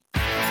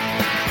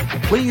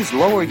Please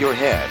lower your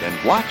head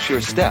and watch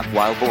your step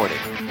while boarding.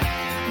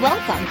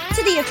 Welcome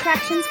to the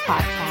Attractions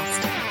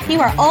Podcast.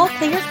 You are all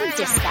clear for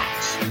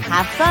dispatch.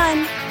 Have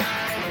fun.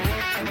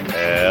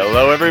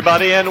 Hello,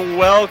 everybody, and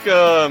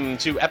welcome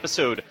to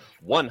episode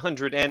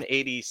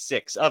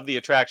 186 of the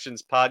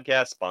Attractions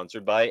Podcast,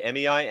 sponsored by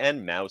MEI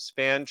and Mouse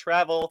Fan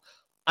Travel.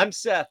 I'm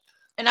Seth.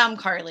 And I'm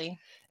Carly.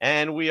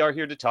 And we are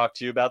here to talk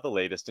to you about the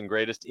latest and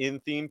greatest in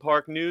theme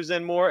park news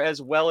and more,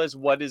 as well as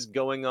what is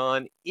going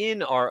on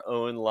in our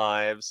own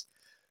lives.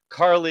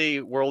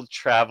 Carly, world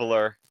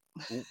traveler,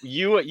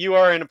 you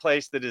are in a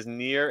place that is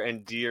near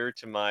and dear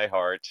to my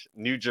heart,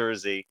 New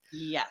Jersey.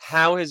 Yes.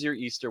 How has your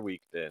Easter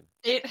week been?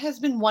 It has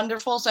been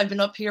wonderful. So I've been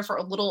up here for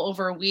a little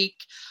over a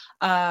week.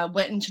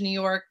 Went into New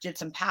York, did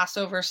some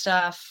Passover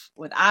stuff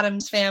with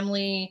Adam's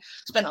family,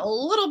 spent a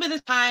little bit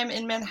of time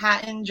in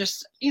Manhattan,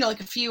 just, like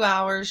a few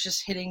hours,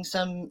 just hitting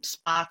some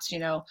spots,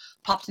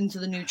 popped into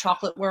the new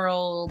Chocolate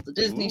World, the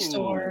Disney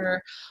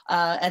store.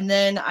 And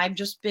then I've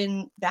just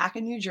been back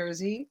in New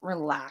Jersey,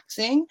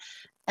 relaxing.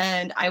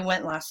 And I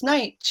went last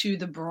night to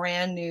the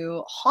brand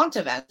new haunt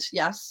event.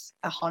 Yes,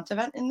 a haunt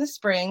event in the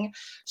spring,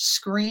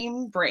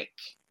 Scream Break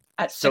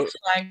at Six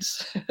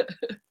Flags.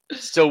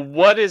 So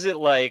what is it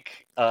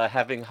like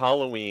having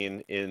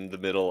Halloween in the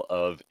middle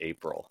of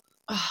April?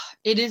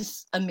 It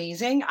is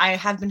amazing. I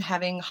have been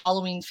having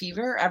Halloween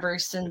fever ever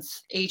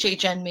since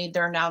HHN made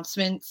their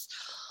announcements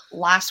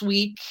last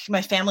week.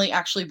 My family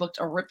actually booked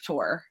a RIP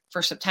tour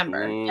for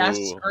September. Ooh. Yes,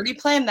 already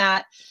planned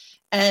that.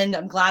 And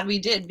I'm glad we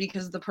did,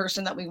 because the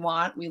person that we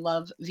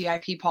love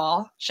VIP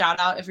Paul. Shout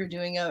out if you're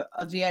doing a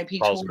VIP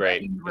Paul's tour great.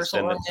 at Universal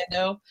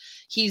Orlando.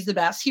 He's the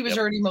best. He was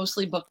already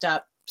mostly booked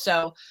up.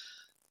 So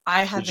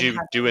I have. Did you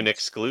do an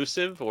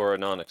exclusive or a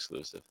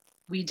non-exclusive?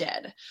 We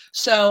did.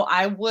 So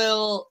I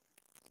will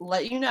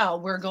let you know,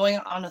 we're going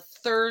on a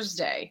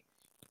Thursday.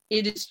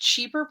 It is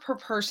cheaper per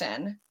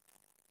person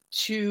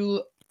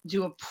to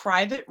do a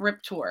private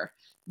RIP tour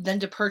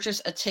than to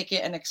purchase a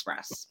ticket and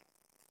express.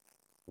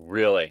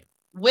 Really?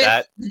 With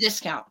the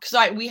discount,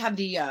 because we have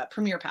the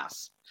Premier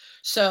Pass.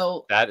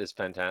 So that is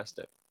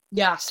fantastic.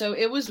 Yeah, so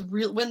it was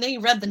real. When they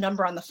read the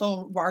number on the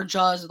phone, our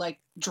jaws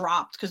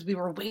dropped, because we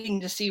were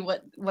waiting to see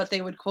what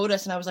they would quote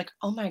us, and I was like,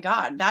 "Oh my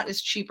god, that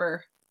is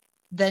cheaper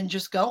than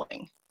just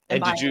going."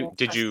 And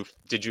did you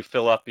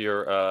fill up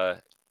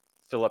your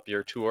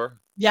tour?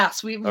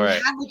 Yes, we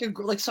right.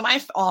 had so my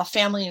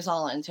family is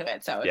all into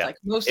it, so it's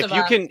most of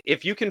us.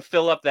 If you can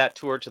fill up that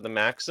tour to the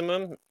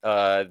maximum,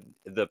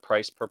 the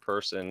price per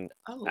person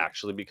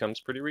actually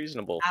becomes pretty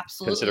reasonable.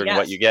 Absolutely, considering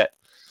what you get.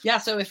 Yeah,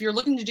 so if you're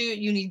looking to do it,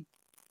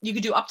 you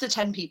could do up to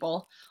 10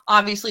 people.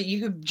 Obviously,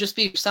 you could just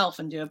be yourself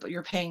and do it, but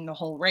you're paying the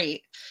whole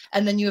rate.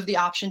 And then you have the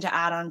option to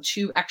add on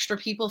 2 extra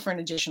people for an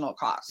additional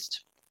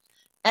cost.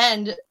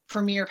 And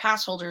Premier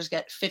Pass holders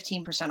get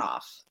 15%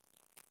 off.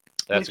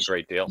 That's a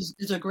great deal.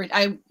 It's a great.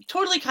 I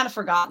totally kind of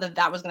forgot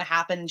that was going to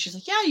happen. And she's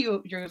like, "Yeah,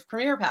 your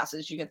Premier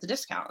Passes, you get the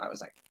discount." I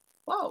was like,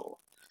 "Whoa,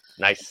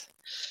 nice."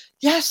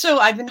 Yeah. So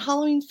I've been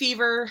Halloween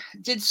fever.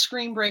 Did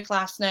Scream Break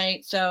last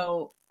night.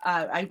 So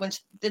I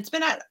went. It's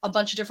been at a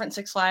bunch of different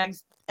Six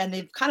Flags, and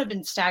they've kind of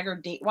been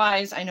staggered date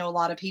wise. I know a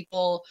lot of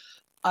people.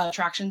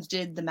 Attractions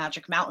did the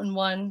Magic Mountain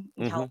one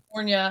in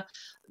California.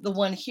 The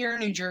one here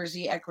in New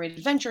Jersey at Great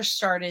Adventure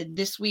started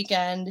this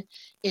weekend.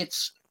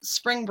 It's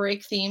spring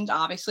break themed,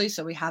 obviously.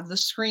 So we have the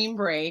Scream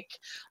Break.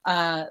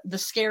 The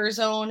Scare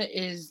Zone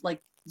is like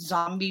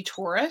zombie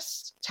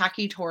tourist,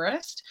 tacky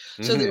tourist.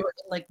 So they were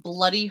in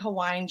bloody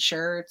Hawaiian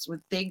shirts with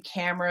big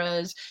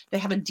cameras. They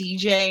have a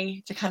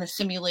DJ to kind of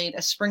simulate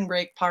a spring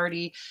break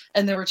party.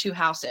 And there were 2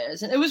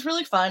 houses. And it was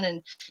really fun.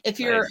 And if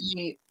you're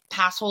a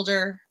pass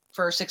holder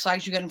for Six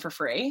Flags, you get them for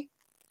free.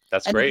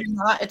 That's and great. If you're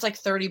not, it's like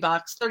 $30,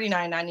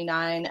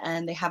 $39.99,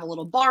 and they have a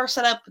little bar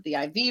set up with the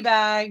IV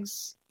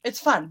bags. It's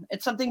fun.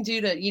 It's something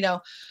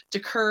to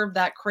curb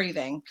that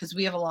craving, because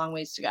we have a long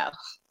ways to go.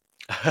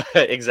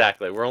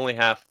 Exactly. We're only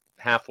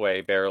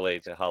halfway, barely,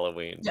 to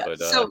Halloween. Yeah.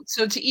 But,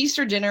 so to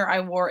Easter dinner, I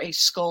wore a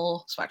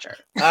skull sweatshirt.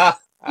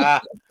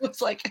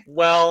 It's like,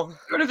 well,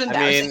 sort of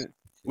embarrassing.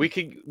 we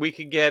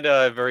could get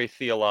very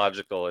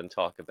theological and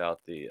talk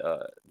about the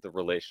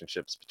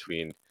relationships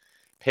between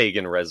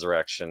pagan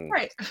resurrection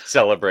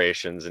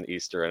celebrations and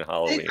Easter and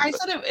Halloween. I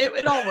said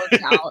it all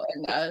works out.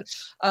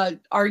 And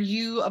are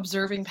you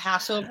observing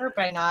Passover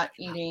by not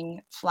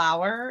eating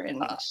flour?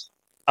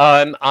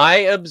 And I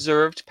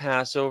observed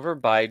Passover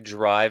by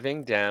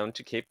driving down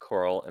to Cape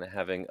Coral and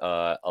having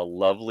a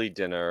lovely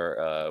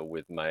dinner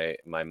with my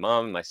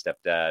mom, my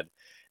stepdad,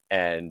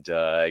 and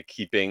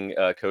keeping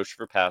kosher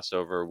for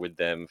Passover with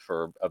them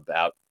for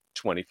about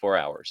 24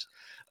 hours.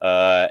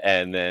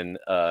 And then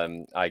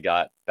I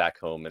got back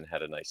home and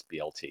had a nice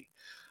BLT.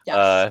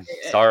 Yes.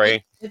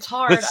 Sorry. It's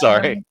hard.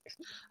 Sorry.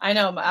 I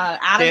know.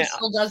 Adam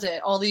still does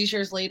it all these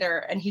years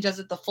later, and he does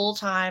it the full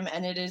time,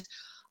 and it is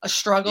a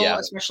struggle,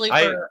 especially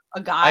for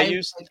a guy.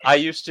 I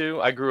used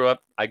to. I grew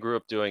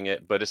up doing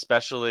it, but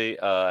especially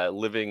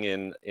living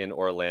in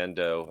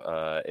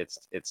Orlando,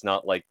 it's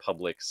not like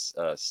Publix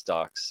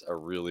stocks are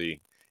really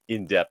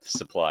in-depth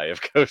supply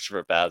of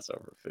kosher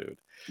Passover food.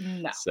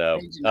 No. So,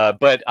 they do not.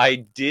 but I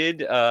did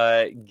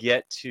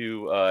get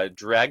to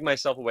drag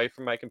myself away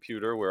from my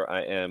computer, where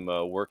I am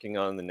working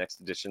on the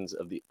next editions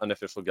of the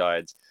unofficial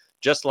guides,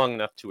 just long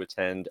enough to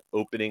attend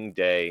opening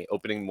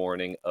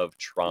morning of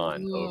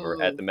Tron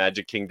over at Ooh. the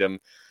Magic Kingdom.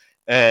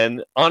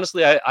 And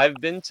honestly, I've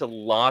been to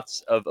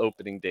lots of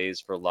opening days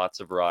for lots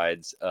of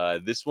rides.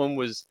 This one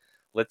was,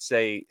 let's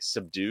say,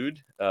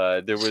 subdued.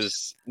 There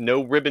was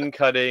no ribbon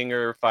cutting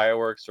or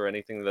fireworks or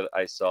anything that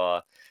I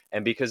saw.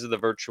 And because of the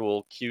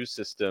virtual queue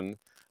system,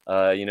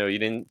 you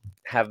didn't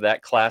have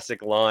that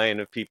classic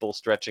line of people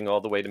stretching all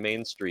the way to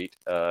Main Street.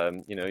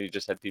 You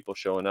just had people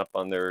showing up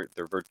on their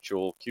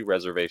virtual queue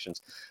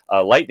reservations.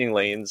 Lightning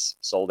lanes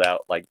sold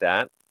out like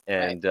that.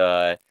 And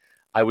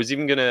I was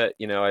even gonna,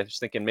 I was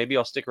thinking maybe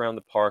I'll stick around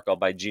the park. I'll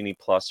buy Genie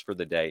Plus for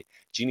the day.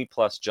 Genie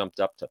Plus jumped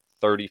up to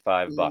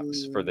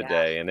 $35 for the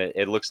day, and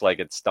it looks like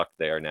it's stuck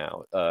there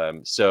now.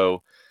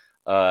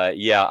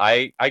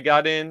 I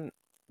got in,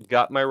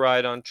 got my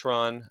ride on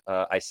Tron.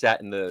 I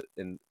sat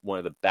in one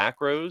of the back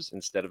rows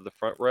instead of the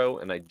front row,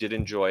 and I did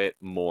enjoy it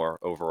more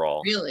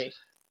overall. Really?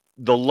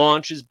 The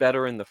launch is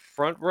better in the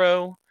front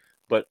row,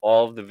 but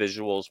all of the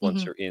visuals,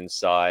 once Mhm. you're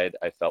inside,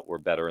 I felt were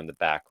better in the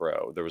back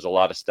row. There was a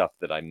lot of stuff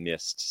that I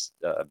missed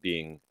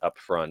being up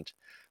front,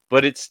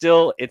 but it's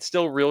still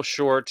real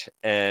short,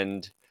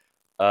 and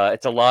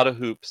it's a lot of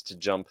hoops to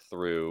jump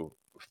through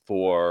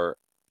for,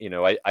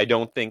 I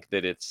don't think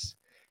that it's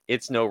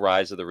no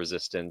Rise of the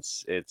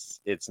Resistance.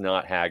 It's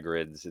not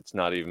Hagrid's. It's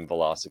not even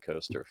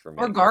Velocicoaster for me.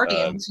 Or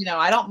Guardians,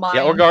 I don't mind.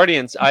 Yeah, or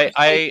Guardians.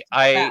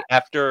 That.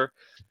 After,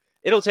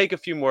 it'll take a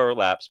few more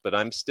laps, but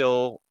I'm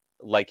still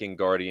liking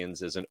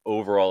Guardians as an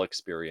overall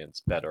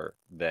experience better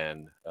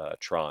than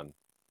Tron.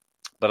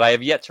 But I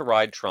have yet to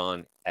ride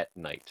Tron at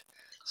night.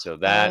 So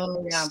that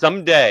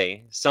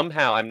someday,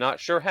 somehow, I'm not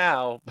sure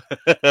how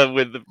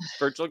with the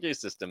virtual queue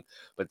system,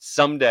 but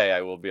someday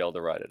I will be able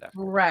to ride it after.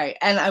 Right.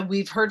 And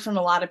we've heard from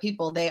a lot of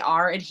people, they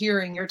are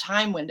adhering your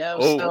time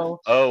window.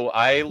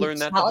 I learned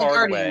that the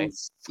hard way.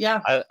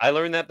 Yeah. I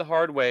learned that the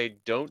hard way.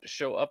 Don't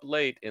show up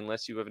late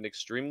unless you have an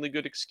extremely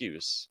good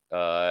excuse,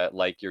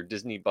 like your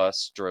Disney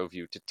bus drove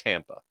you to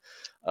Tampa.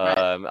 Right.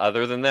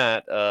 Other than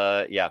that,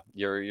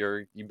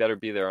 you better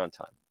be there on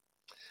time.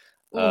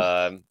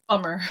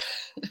 Bummer.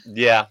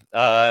 Yeah,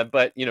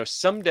 but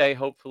someday,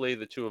 hopefully,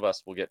 the two of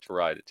us will get to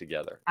ride it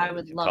together. I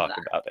would love talk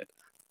that. about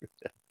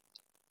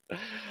it.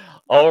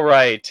 All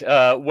right.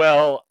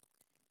 Well,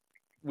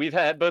 we've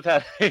both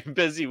had a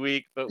busy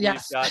week, but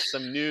we've got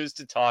some news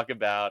to talk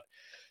about.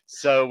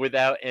 So,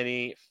 without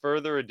any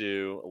further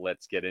ado,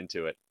 let's get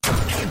into it.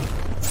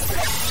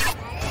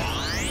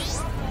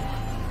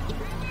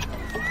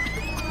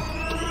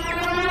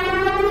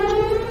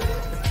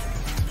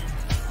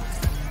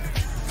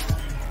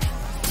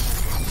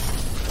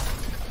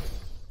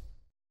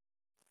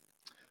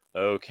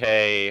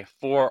 Okay,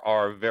 for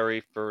our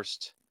very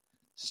first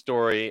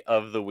story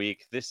of the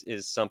week, this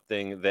is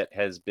something that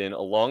has been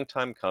a long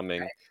time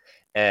coming. Right.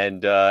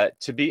 And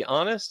to be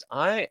honest,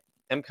 I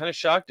am kind of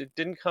shocked it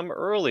didn't come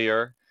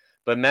earlier.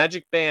 But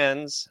Magic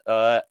Bands,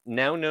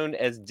 now known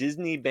as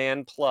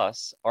DisneyBand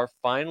Plus, are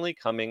finally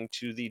coming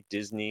to the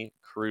Disney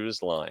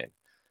Cruise Line.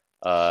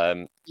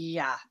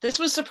 This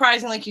was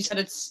surprising. Like you said,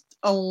 it's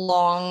a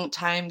long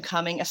time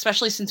coming,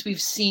 especially since we've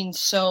seen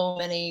so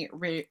many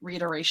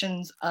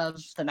reiterations of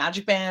the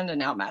Magic Band and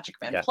now Magic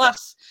Band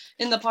Plus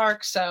in the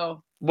park.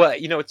 So, well,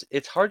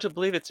 it's hard to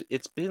believe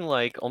it's been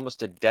like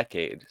almost a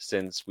decade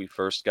since we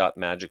first got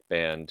Magic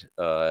Band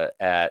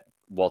at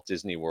Walt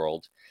Disney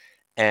World,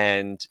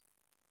 and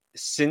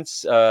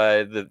since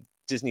the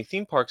Disney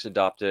theme parks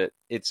adopted it,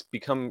 it's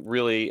become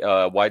really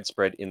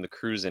widespread in the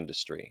cruise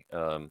industry.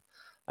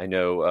 I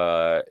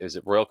know, is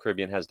it Royal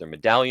Caribbean has their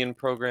medallion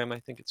program, I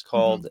think it's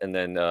called. And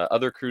then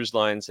other cruise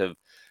lines have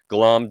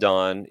glommed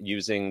on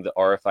using the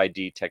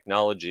RFID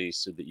technology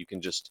so that you can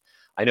just,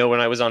 I know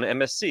when I was on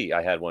MSC,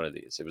 I had one of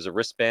these. It was a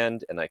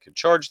wristband and I could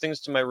charge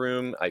things to my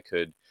room. I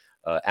could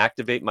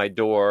activate my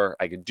door.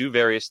 I could do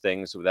various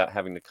things without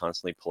having to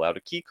constantly pull out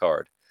a key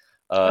card.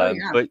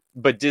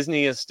 But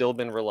Disney has still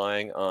been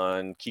relying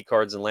on key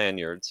cards and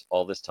lanyards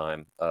all this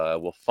time.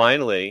 Well,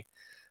 finally,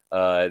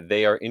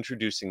 they are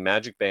introducing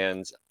Magic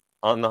Bands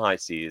on the high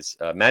seas,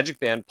 Magic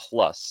Band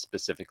Plus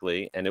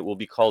specifically, and it will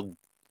be called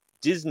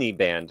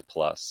DisneyBand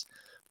Plus,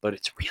 but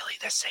it's really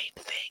the same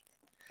thing.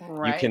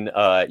 Right.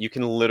 You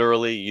can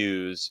literally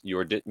use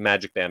your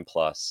Magic Band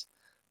Plus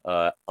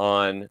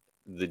on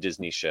the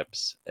Disney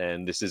ships,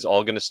 and this is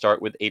all going to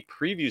start with a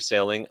preview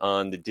sailing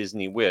on the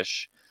Disney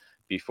Wish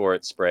before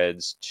it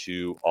spreads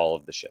to all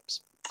of the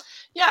ships.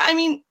 Yeah, I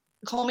mean,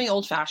 call me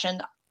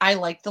old-fashioned. I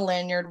like the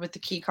lanyard with the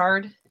key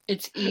card.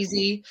 It's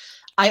easy.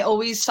 I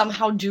always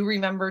somehow do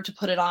remember to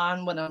put it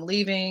on when I'm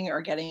leaving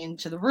or getting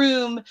into the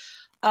room.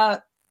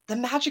 The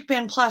Magic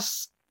Band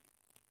Plus,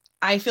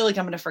 I feel like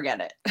I'm going to forget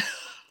it,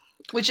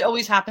 which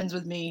always happens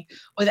with me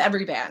with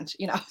every band,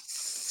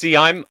 See,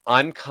 I'm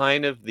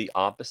kind of the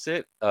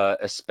opposite,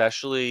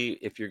 especially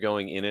if you're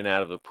going in and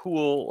out of the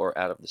pool or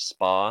out of the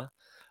spa.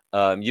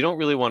 You don't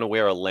really want to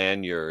wear a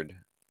lanyard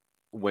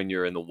when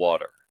you're in the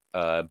water.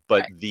 But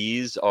Right.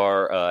 these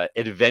are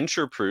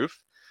adventure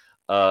proof,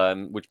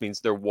 which means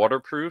they're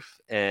waterproof,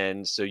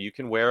 and so you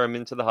can wear them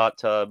into the hot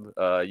tub.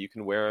 You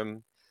can wear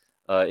them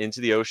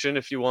into the ocean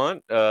if you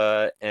want,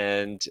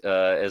 and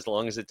as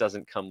long as it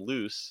doesn't come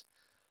loose,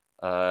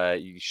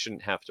 you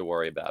shouldn't have to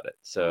worry about it.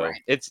 So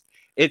Right. it's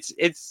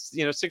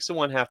six of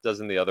one, half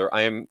dozen the other.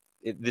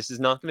 This is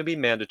not going to be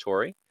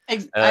mandatory. I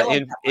like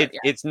that part, yeah.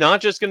 It's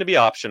not just going to be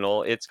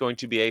optional. It's going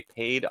to be a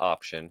paid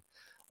option.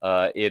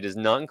 It is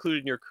not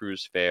included in your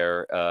cruise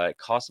fare. It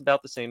costs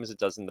about the same as it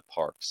does in the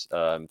parks.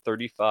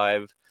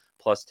 35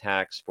 plus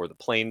tax for the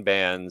plain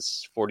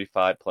bands,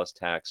 45 plus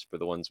tax for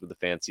the ones with the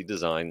fancy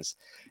designs.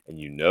 And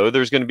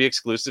there's going to be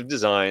exclusive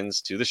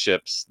designs to the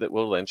ships that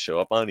will then show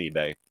up on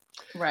eBay.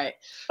 Right.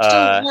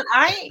 So what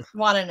I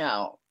want to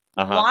know,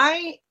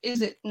 why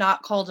is it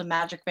not called a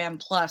Magic Band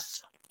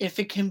Plus if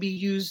it can be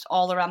used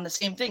all around the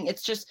same thing?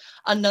 It's just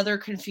another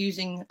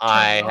confusing.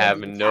 I have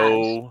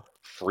no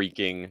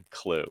freaking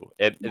clue.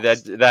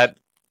 That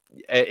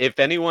if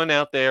anyone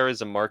out there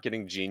is a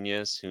marketing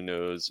genius who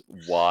knows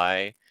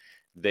why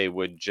they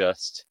would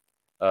just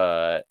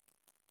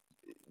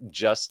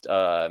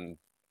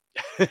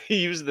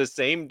use the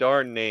same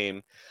darn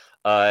name,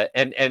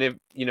 and if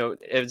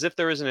as if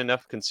there isn't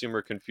enough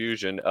consumer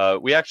confusion,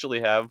 we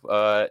actually have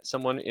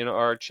someone in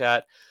our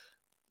chat.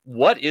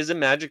 What is a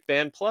Magic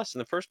Band Plus in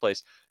the first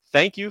place?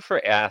 Thank you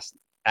for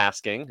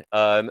asking.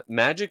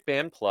 Magic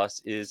Band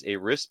Plus is a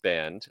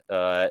wristband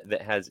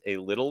that has a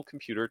little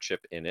computer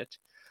chip in it,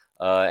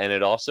 and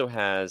it also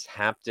has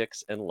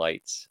haptics and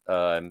lights,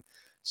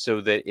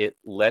 so that it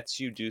lets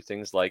you do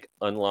things like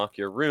unlock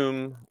your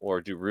room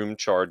or do room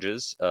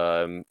charges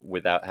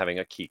without having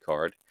a key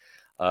card.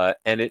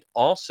 And it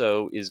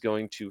also is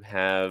going to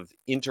have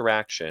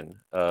interaction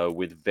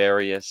with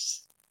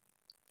various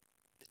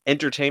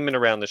entertainment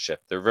around the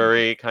ship. They're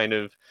very kind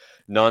of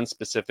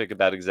non-specific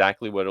about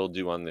exactly what it'll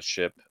do on the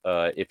ship.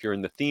 If you're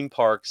in the theme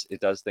parks, it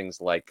does things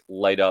like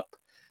light up,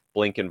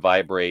 blink, and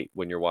vibrate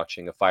when you're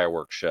watching a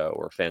fireworks show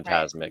or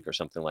Phantasmic or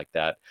something like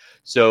that.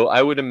 So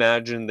I would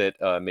imagine that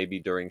maybe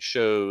during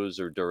shows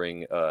or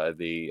during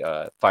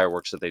the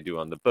fireworks that they do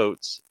on the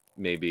boats,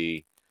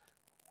 maybe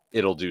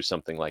it'll do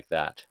something like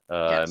that.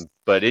 Yes.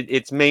 But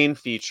its main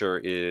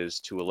feature is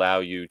to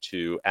allow you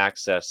to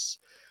access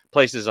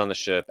places on the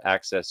ship,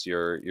 access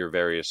your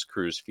various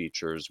cruise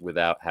features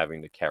without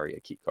having to carry a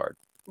key card.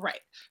 Right.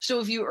 So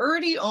if you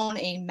already own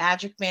a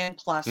Magic Band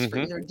Plus for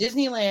either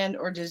Disneyland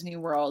or Disney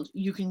World,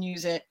 you can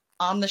use it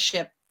on the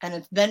ship and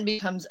it then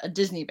becomes a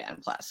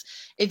DisneyBand Plus.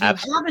 If you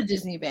have a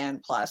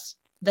DisneyBand Plus,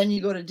 then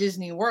you go to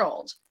Disney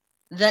World,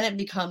 then it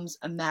becomes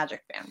a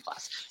Magic Band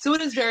Plus. So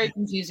it is very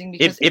confusing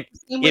because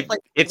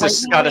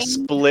it's got a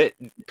split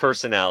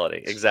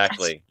personality.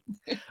 Exactly.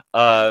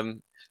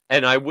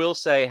 And I will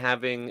say,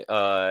 having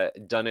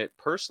done it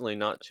personally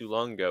not too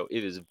long ago,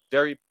 it is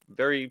very,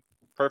 very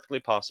perfectly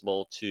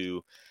possible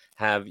to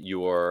have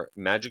your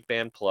Magic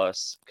Band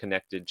Plus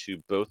connected to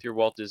both your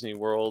Walt Disney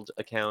World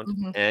account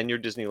and your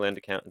Disneyland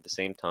account at the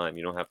same time.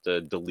 You don't have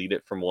to delete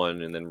it from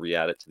one and then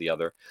re-add it to the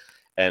other.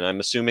 And I'm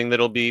assuming that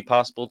it'll be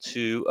possible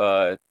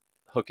to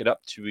hook it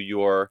up to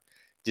your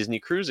Disney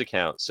Cruise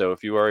account. So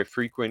if you are a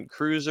frequent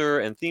cruiser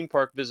and theme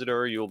park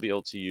visitor, you'll be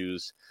able to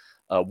use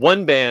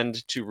one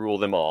band to rule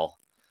them all.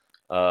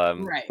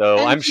 Right.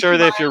 So I'm sure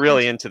that if you're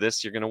really into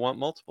this, you're going to want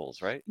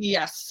multiples, right?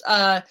 Yes.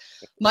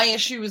 My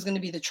issue is going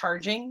to be the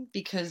charging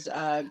because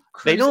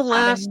they don't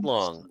last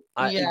long.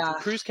 Yeah.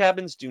 Cruise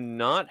cabins do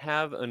not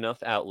have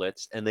enough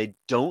outlets, and they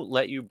don't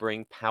let you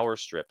bring power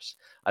strips.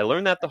 I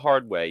learned that the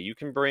hard way. You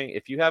can bring,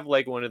 if you have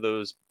like one of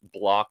those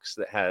blocks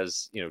that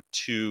has,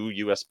 2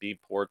 USB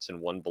ports in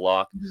one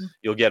block,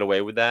 you'll get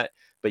away with that.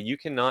 But you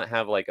cannot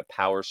have like a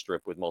power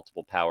strip with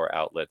multiple power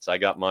outlets. I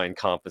got mine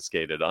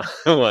confiscated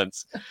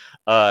once.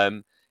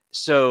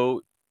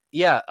 So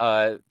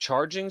yeah,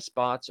 charging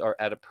spots are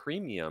at a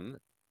premium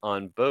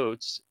on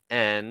boats,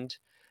 and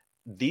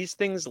these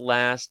things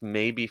last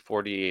maybe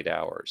 48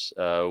 hours.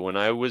 When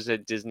I was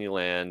at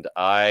Disneyland,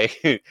 I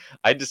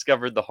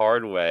discovered the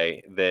hard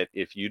way that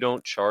if you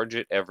don't charge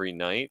it every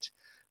night,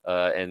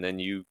 and then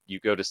you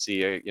go to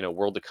see a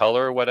World of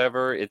Color or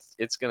whatever,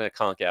 it's gonna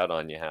conk out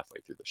on you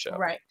halfway through the show.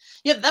 Right.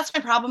 Yeah, that's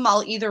my problem.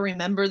 I'll either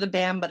remember the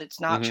band but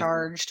it's not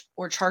charged,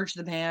 or charge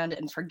the band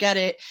and forget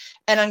it.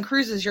 And on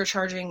cruises, you're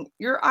charging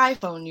your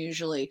iPhone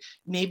usually,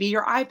 maybe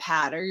your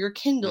iPad or your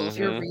Kindle if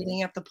you're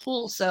reading at the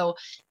pool. So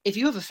if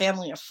you have a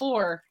family of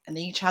 4 and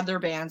they each have their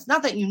bands,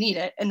 not that you need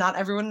it, and not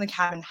everyone in the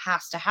cabin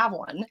has to have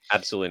one.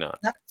 Absolutely not.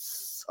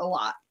 That's a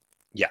lot.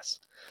 Yes.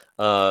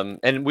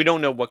 And we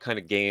don't know what kind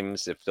of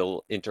games, if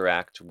they'll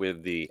interact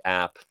with the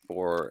app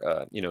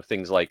for,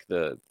 things like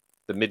the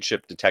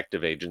Midship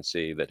Detective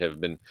Agency that have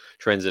been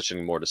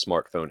transitioning more to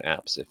smartphone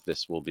apps, if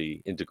this will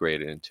be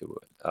integrated into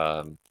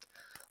it.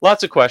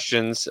 Lots of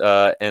questions,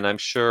 and I'm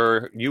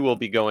sure you will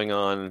be going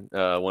on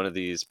one of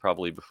these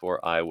probably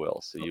before I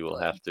will. So you will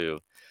have to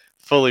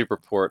fully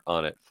report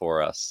on it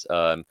for us.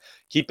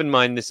 Keep in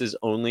mind, this is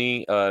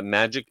only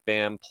Magic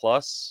Band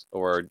Plus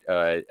or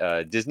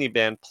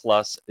DisneyBand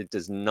Plus. It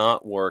does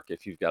not work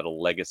if you've got a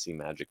legacy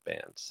Magic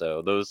Band.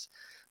 So those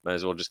might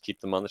as well just keep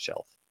them on the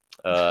shelf.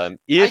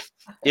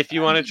 If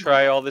you want to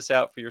try all this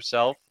out for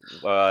yourself,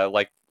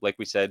 like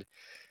we said,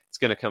 it's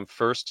going to come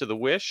first to the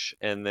Wish,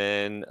 and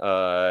then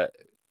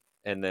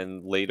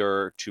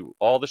later to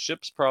all the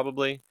ships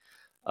probably.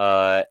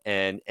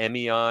 And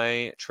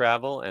MEI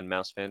Travel and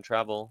Mouse Fan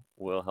Travel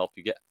will help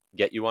you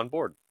get you on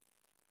board.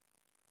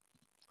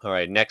 All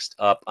right, next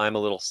up, I'm a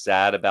little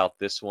sad about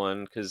this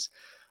one because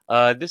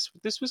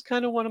this was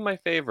kind of one of my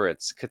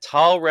favorites.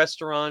 Catal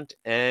Restaurant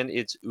and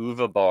its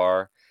Uva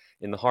Bar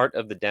in the heart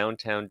of the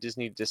downtown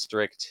Disney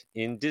district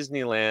in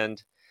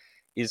Disneyland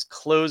is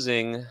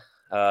closing,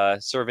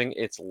 serving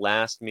its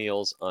last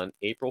meals on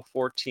April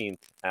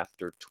 14th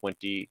after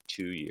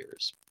 22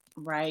 years.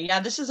 Right. Yeah,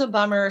 this is a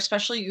bummer,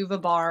 especially Uva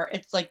Bar.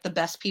 It's like the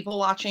best people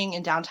watching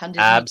in downtown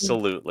Disney.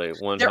 Absolutely,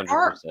 100%. There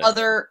are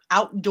other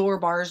outdoor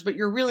bars, but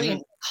you're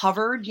really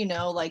covered,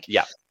 like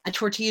a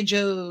Tortilla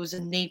Joe's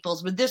and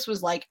Naples. But this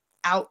was like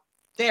out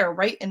there,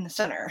 right in the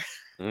center.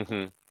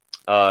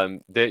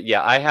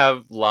 I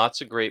have lots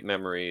of great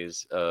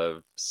memories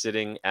of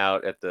sitting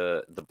out at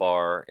the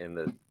bar in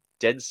the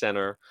dead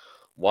center,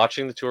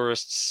 watching the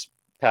tourists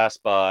pass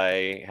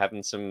by,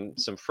 having some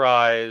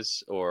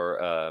fries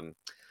or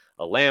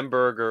a lamb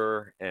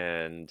burger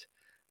and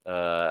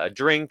a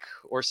drink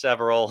or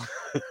several,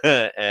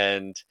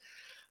 and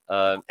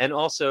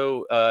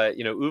also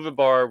Uva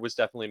Bar was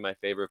definitely my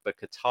favorite, but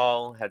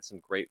Catal had some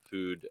great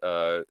food,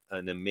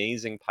 an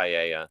amazing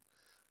paella,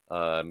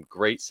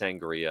 great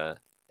sangria,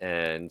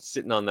 and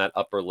sitting on that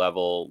upper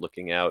level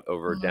looking out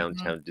over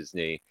downtown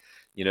Disney,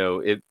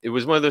 it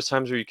was one of those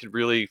times where you could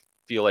really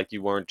feel like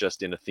you weren't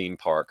just in a theme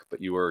park, but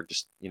you were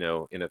just in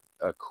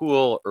a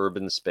cool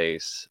urban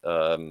space.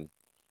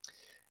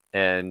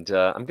 And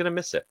I'm gonna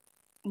miss it.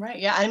 Right.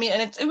 Yeah. I mean,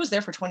 and it was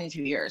there for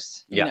 22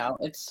 years.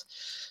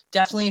 It's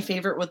definitely a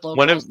favorite with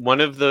locals.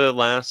 One of the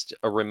last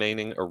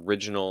remaining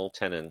original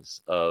tenants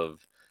of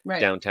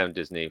downtown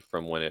Disney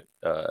from when it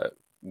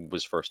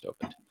was first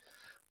opened.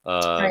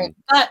 Right.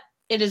 But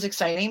it is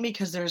exciting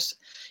because there's,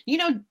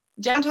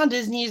 downtown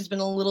Disney has been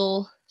a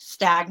little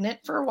stagnant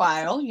for a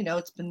while.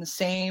 It's been the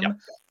same, a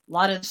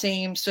lot of the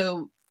same.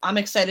 So I'm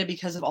excited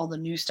because of all the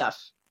new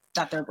stuff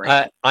that they're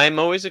bringing. I'm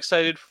always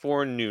excited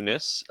for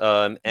newness,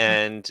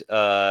 and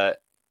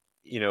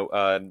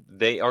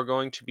they are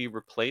going to be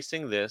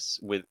replacing this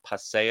with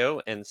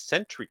Paseo and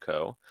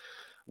Centrico,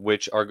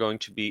 which are going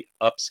to be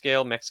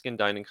upscale Mexican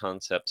dining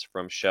concepts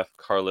from Chef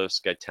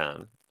Carlos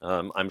Gaitan.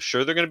 I'm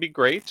sure they're going to be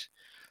great.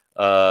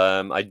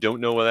 I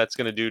don't know what that's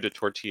going to do to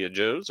Tortilla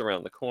Joe's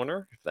around the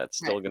corner, if that's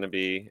still going to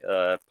be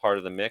part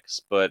of the mix,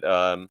 but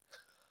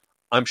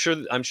I'm sure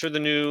the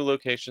new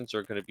locations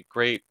are going to be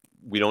great.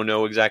 We don't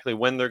know exactly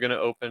when they're going to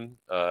open.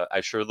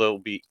 I'm sure they'll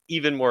be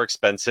even more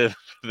expensive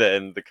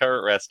than the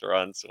current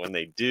restaurants when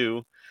they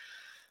do.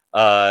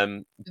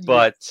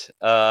 But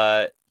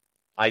I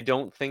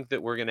don't think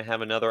that we're going to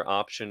have another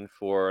option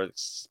for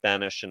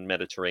Spanish and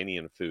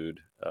Mediterranean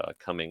food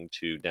coming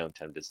to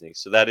downtown Disney.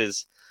 So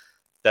that's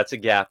a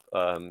gap.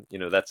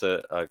 That's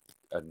a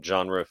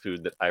genre of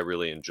food that I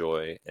really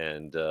enjoy,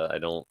 and I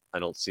don't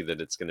see that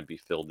it's going to be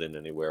filled in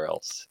anywhere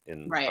else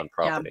on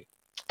property. Yeah.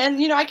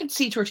 And I could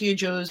see Tortilla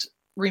Joe's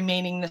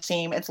remaining the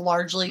same. It's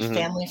largely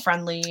family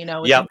friendly.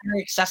 It's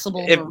very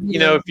accessible.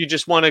 If you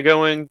just want to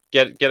go and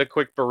get a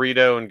quick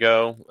burrito and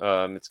go,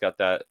 it's got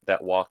that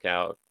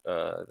walkout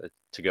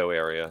to go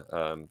area.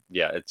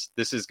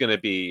 This is going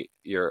to be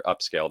your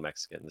upscale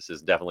Mexican. This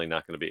is definitely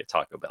not going to be a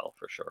Taco Bell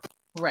for sure.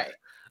 Right.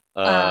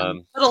 But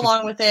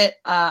along with it,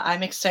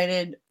 I'm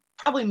excited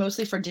probably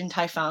mostly for Din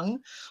Tai Fung,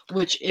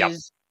 which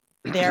is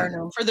they're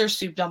known for their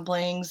soup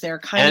dumplings.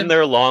 They're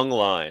their long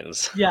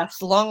lines.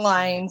 Yes, long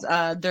lines.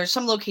 There's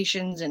some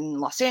locations in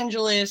Los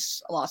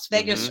Angeles, Las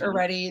Vegas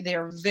already.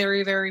 They're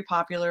very, very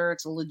popular.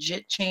 It's a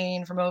legit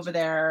chain from over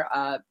there.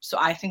 So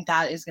I think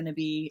that is going to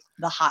be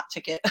the hot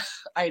ticket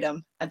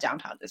item at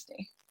downtown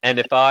Disney. And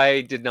if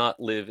I did not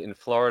live in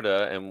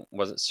Florida and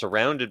wasn't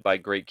surrounded by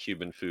great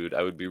Cuban food,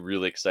 I would be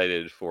really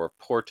excited for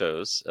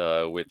Porto's,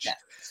 which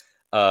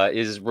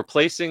is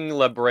replacing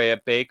La Brea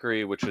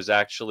Bakery, which was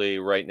actually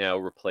right now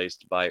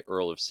replaced by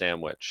Earl of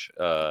Sandwich.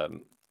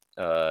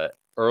 Earl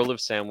of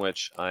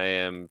Sandwich,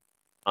 I'm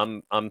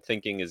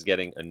thinking is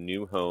getting a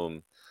new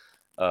home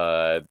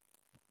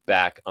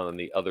back on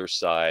the other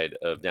side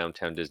of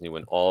downtown Disney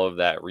when all of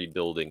that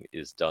rebuilding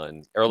is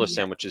done. Earl of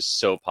Sandwich is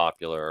so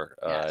popular,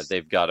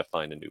 they've got to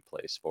find a new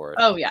place for it.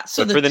 Oh yeah,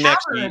 so for the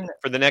next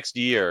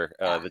year,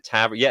 the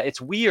tavern. Yeah,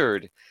 it's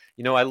weird.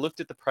 I looked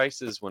at the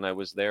prices when I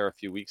was there a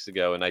few weeks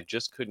ago, and I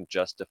just couldn't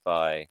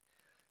justify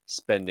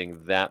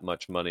spending that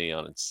much money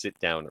on a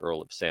sit-down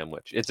Earl of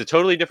Sandwich. It's a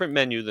totally different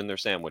menu than their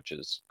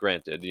sandwiches.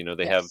 Granted,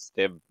 they have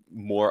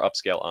more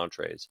upscale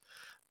entrees,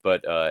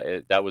 but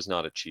that was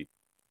not a cheap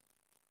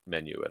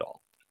menu at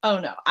all. Oh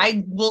no,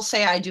 I will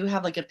say I do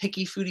have like a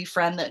picky foodie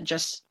friend that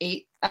just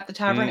ate at the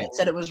tavern and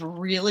said it was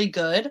really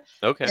good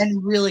Okay.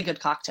 and really good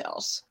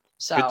cocktails.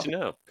 Good So to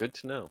know. Good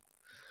to know.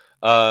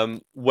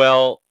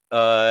 Well,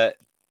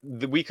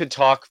 we could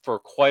talk for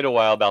quite a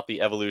while about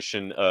the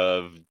evolution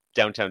of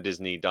downtown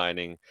Disney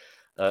dining,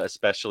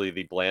 especially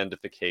the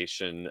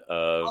blandification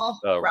of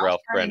oh, Ralph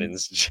Ralph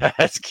Brennan's. Brennan's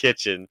Jazz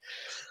Kitchen.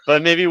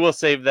 But maybe we'll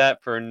save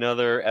that for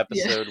another Yeah.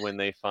 episode when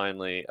they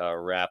finally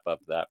wrap up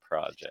that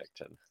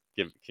project and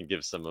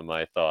give some of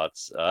my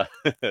thoughts.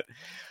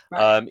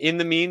 Right. In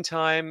the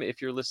meantime,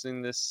 if you're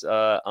listening this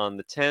on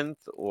the 10th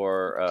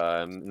or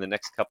in the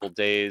next couple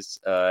days,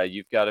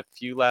 you've got a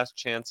few last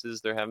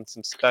chances. They're having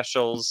some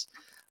specials,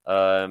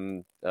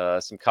 some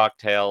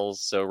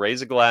cocktails. So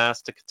raise a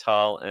glass to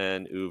Catal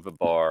and Uva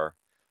Bar.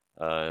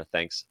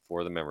 Thanks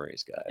for the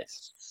memories, guys.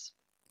 Yes.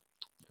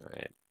 All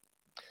right.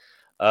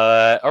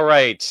 All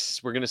right,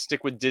 we're going to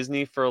stick with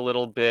Disney for a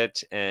little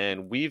bit,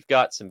 and we've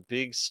got some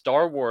big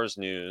Star Wars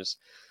news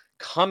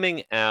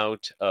coming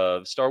out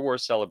of Star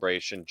Wars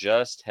Celebration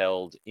just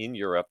held in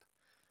Europe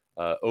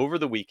over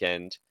the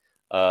weekend.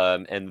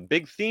 And the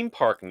big theme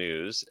park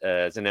news,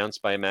 as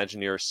announced by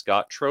Imagineer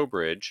Scott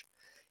Trowbridge,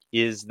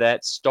 is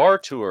that Star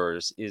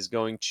Tours is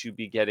going to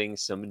be getting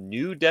some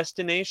new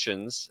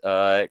destinations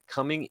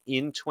coming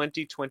in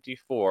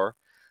 2024.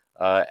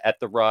 At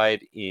the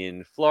ride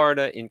in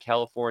Florida, in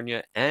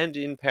California, and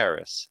in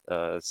Paris.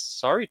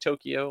 Sorry,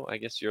 Tokyo. I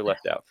guess you're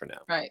left out for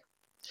now. Right.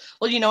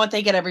 Well, you know what?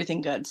 They get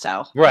everything good,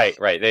 so. Right.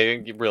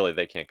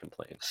 They can't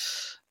complain.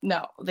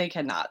 No, they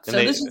cannot. And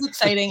So this is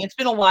exciting. It's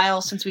been a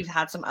while since we've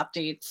had some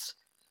updates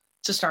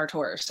to Star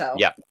Tours. So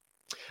yeah.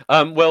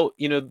 Well,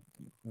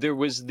 there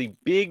was the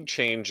big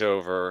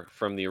changeover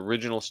from the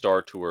original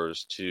Star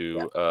Tours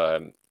to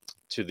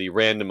the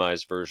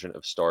randomized version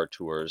of Star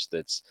Tours.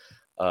 That's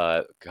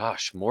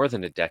more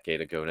than a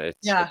decade ago now.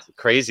 It's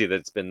crazy that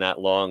it's been that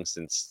long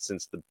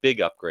since the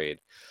big upgrade.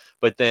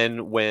 But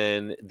then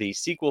when the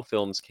sequel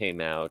films came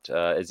out,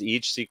 as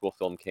each sequel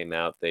film came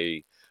out,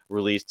 they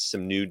released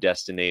some new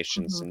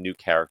destinations, some new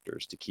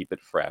characters to keep it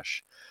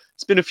fresh.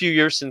 It's been a few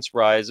years since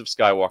Rise of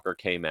Skywalker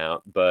came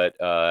out, but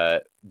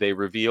they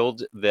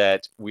revealed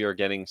that we are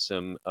getting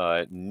some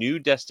new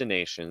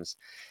destinations.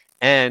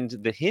 And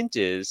the hint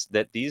is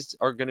that these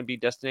are going to be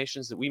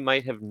destinations that we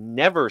might have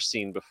never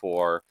seen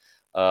before,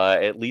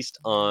 at least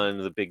on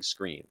the big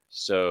screen.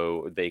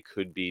 So they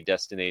could be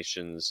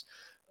destinations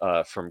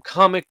from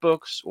comic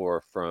books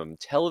or from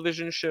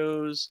television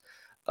shows.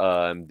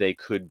 They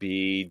could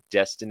be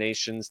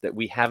destinations that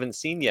we haven't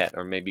seen yet,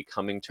 or maybe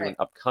coming to an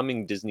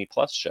upcoming Disney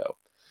Plus show.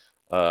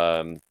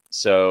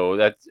 So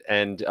that's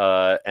and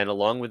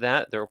along with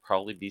that, there will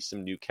probably be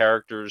some new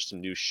characters,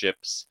 some new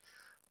ships.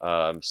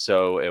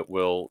 So it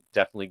will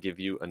definitely give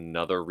you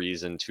another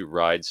reason to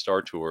ride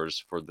Star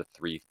Tours for the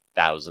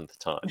 3,000th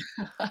time.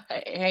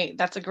 Hey,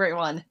 that's a great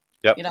one.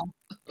 Yep.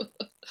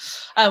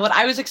 What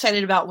I was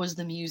excited about was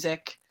the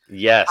music.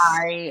 Yes.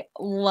 I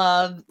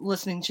love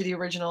listening to the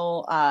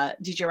original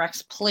DJ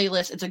Rex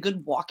playlist. It's a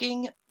good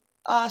walking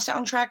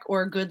soundtrack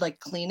or good like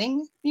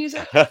cleaning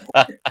music.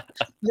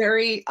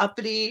 Very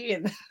uppity,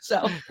 and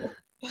so.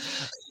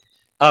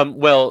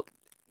 Well,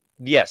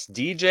 yes,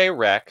 DJ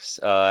Rex.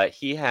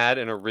 He had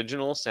an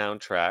original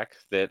soundtrack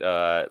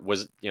that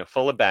was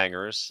full of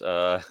bangers.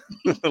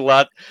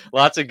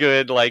 Lots of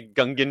good like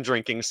Gungan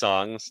drinking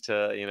songs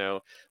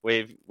to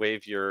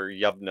wave your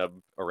yub nub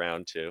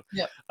around to.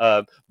 Yep.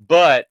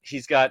 But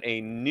he's got a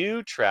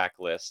new track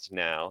list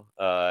now.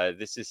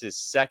 This is his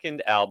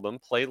second album,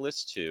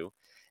 Playlist 2.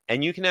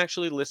 And you can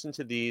actually listen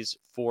to these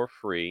for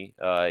free.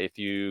 If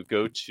you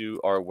go to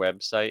our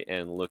website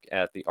and look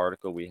at the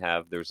article we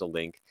have, there's a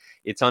link.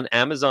 It's on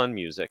Amazon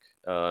Music,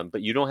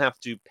 but you don't have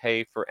to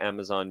pay for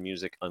Amazon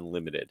Music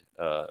Unlimited.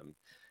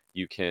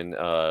 You can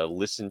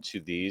listen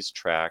to these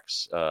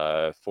tracks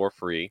for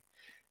free.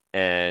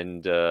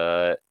 And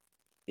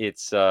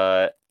it's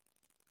got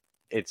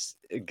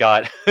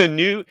the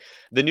new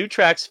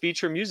tracks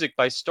feature music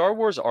by Star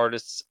Wars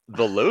artists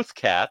The Loth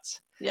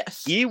Cats,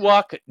 Yes.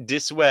 Ewok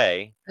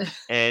Disway,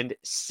 and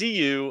See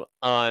You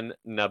on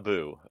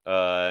Naboo.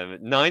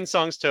 9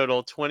 songs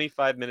total,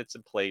 25 minutes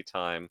of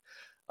playtime,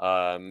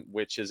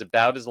 which is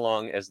about as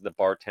long as the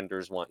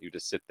bartenders want you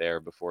to sit there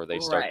before they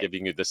start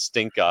giving you the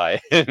stink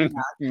eye and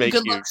make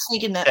Good you luck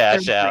sneaking that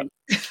cash out.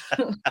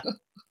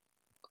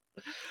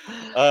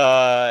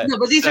 No,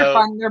 but these are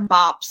fun. They're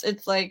bops.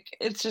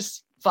 It's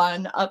just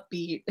fun,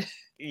 upbeat.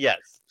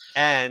 Yes.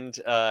 And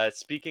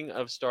speaking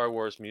of Star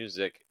Wars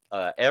music,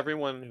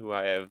 everyone who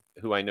I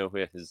know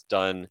who has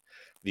done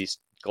the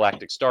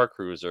Galactic Star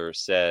Cruiser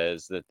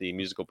says that the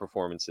musical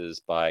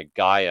performances by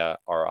Gaia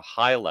are a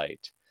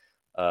highlight.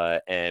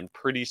 And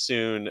pretty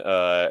soon,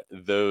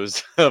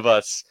 those of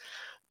us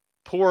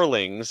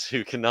poorlings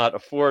who cannot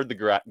afford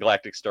the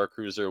Galactic Star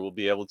Cruiser will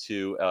be able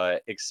to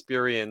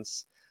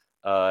experience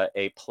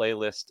a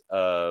playlist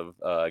of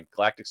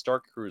Galactic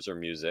Star Cruiser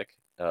music,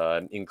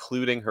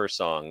 including her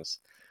songs,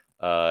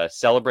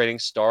 celebrating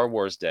Star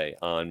Wars Day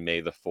on May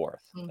the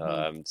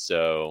 4th.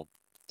 So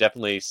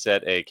definitely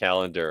set a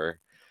calendar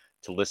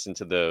to listen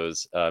to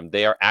those.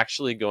 They are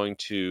actually going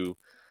to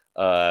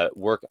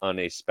work on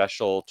a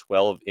special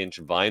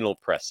 12-inch vinyl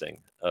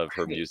pressing of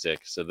her music,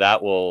 so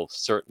that will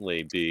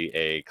certainly be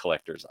a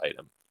collector's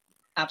item.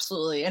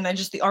 Absolutely. And then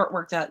just the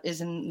artwork that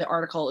is in the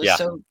article is Yeah.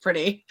 so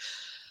pretty.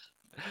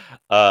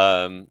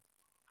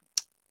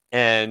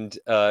 And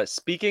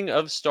speaking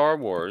of Star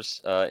Wars,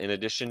 in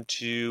addition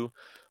to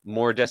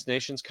more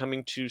destinations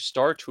coming to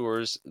Star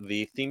Tours,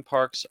 the theme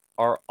parks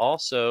are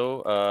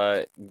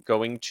also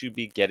going to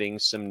be getting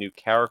some new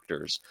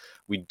characters.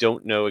 We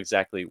don't know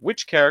exactly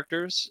which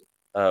characters.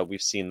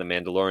 We've seen the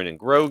Mandalorian and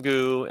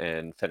Grogu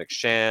and Fennec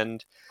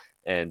Shand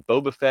and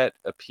Boba Fett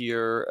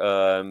appear,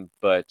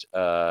 but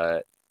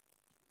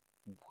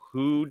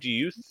who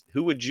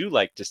would you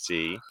like to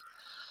see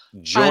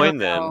join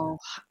them?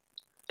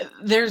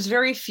 There's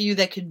very few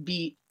that could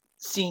beat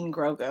seeing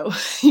Grogu.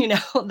 You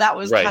know, that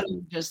was Right. kind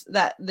of just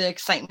the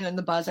excitement and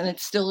the buzz, and it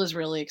still is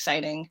really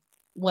exciting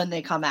when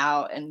they come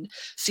out and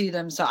see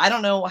them. So I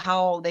don't know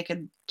how they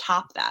could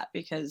top that,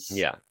 because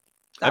Yeah,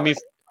 that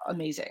was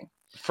amazing.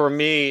 For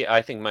me,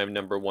 I think my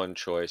number one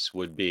choice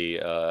would be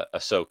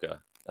Ahsoka,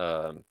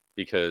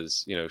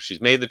 because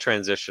she's made the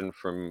transition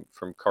from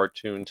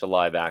cartoon to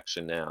live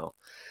action now,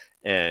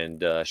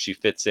 and she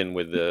fits in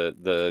with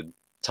the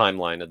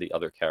timeline of the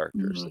other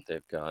characters that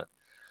they've got.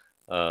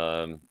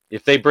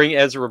 If they bring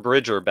Ezra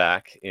Bridger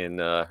back in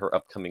her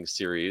upcoming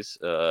series,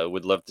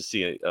 would love to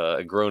see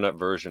a grown-up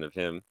version of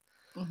him.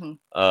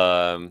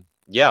 The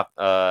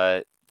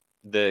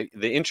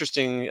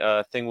interesting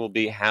thing will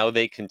be how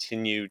they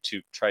continue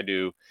to try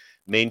to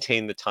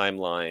maintain the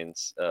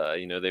timelines.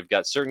 They've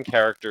got certain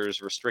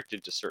characters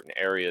restricted to certain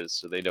areas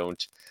so they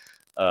don't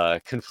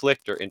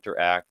conflict or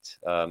interact.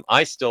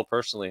 I still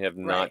personally have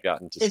not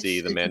gotten to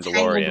see The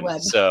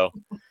Mandalorian, so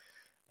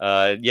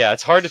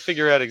it's hard to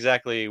figure out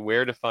exactly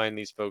where to find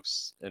these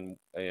folks and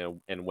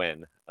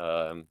when.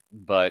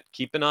 But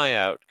keep an eye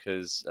out,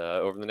 because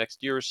over the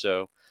next year or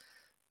so,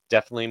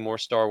 definitely more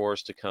Star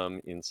Wars to come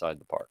inside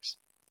the parks.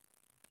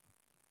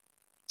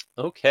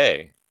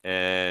 Okay,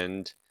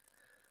 and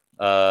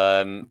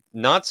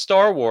not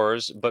Star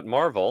Wars, but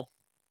Marvel.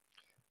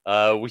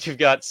 We've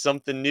got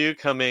something new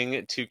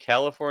coming to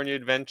California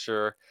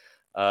Adventure.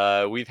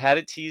 We've had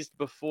it teased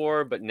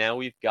before, but now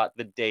we've got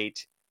the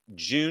date,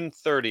 June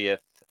 30th.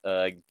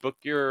 Book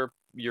your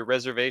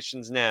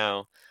reservations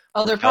now.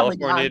 Oh, they're probably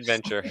California gone.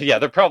 Adventure. Yeah,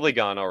 they're probably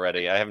gone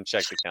already. I haven't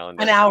checked the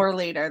calendar. An hour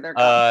later, they're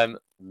gone.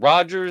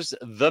 Rogers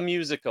the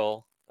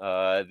Musical,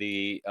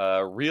 the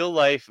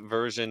real-life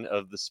version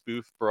of the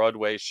spoof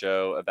Broadway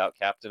show about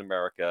Captain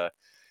America,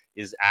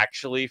 is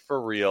actually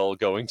for real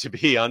going to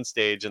be on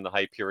stage in the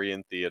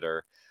Hyperion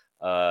Theater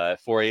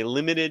for a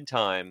limited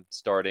time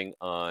starting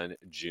on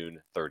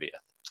June 30th.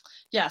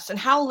 Yes, and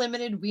how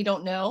limited, we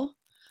don't know.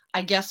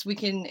 I guess we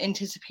can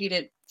anticipate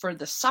it for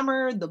the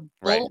summer, the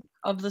bulk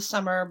of the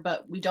summer,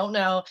 but we don't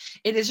know.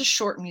 It is a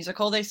short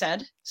musical, they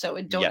said,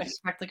 so don't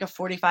expect like a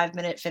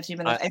 45-minute, 50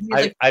 minutes.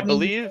 I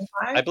believe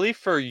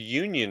for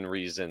union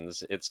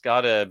reasons, it's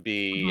got to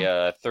be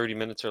 30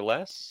 minutes or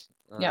less.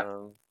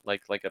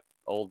 Like a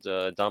old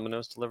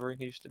Domino's delivery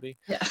used to be.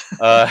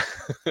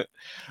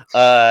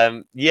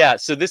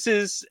 So this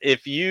is,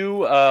 if you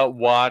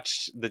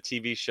watched the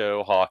TV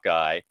show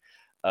Hawkeye,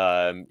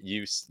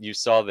 you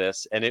saw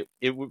this, and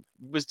it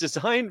was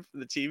designed for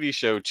the TV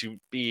show to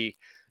be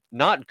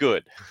not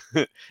good.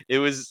 It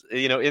was,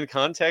 in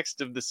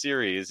context of the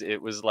series,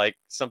 it was like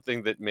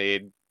something that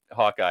made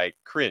Hawkeye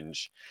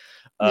cringe.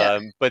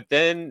 But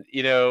then,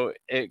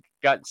 it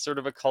got sort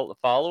of a cult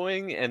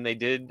following, and they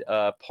did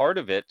part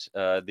of it,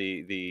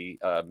 the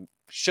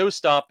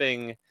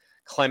show-stopping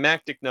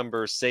climactic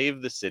number,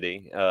 Save the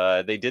City.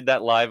 They did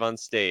that live on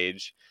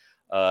stage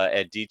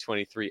at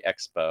D23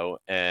 Expo,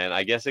 and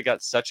I guess it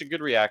got such a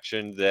good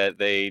reaction that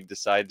they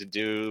decided to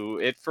do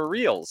it for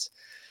reals.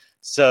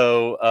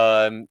 So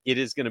it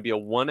is going to be a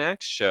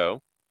one-act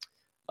show.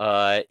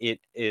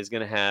 It is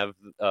going to have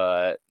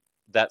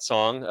that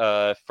song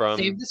from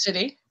Save the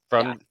City.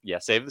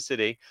 Save the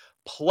City,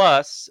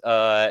 plus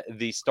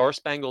the Star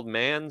Spangled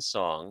Man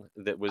song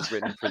that was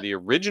written for the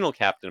original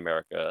Captain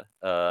America,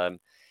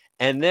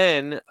 and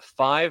then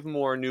 5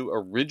 more new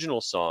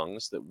original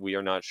songs that we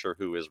are not sure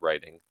who is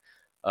writing,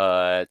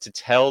 to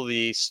tell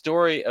the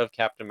story of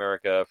Captain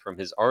America from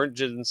his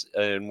origins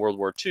in World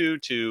War II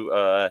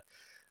to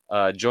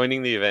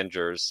joining the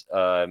Avengers.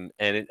 I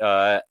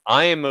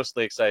am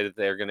mostly excited that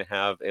they're going to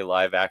have a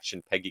live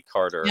action Peggy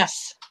Carter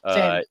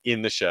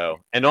in the show,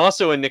 and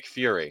also a Nick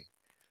Fury.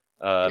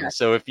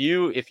 So if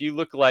you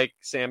look like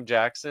Sam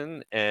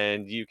Jackson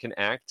and you can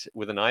act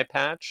with an eye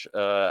patch,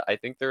 I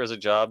think there is a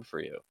job for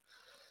you.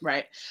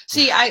 Right.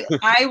 See, I'm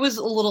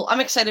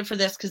excited for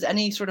this, because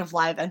any sort of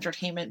live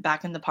entertainment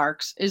back in the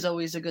parks is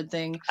always a good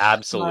thing.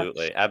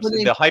 Absolutely.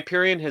 The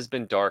Hyperion has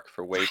been dark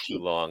for way too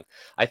long.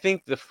 I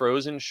think the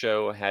Frozen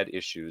show had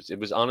issues. It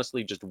was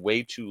honestly just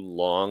way too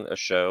long a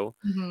show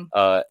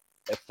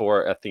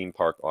for a theme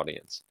park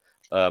audience.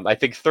 I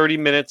think 30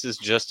 minutes is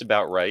just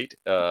about right,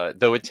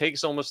 though it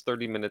takes almost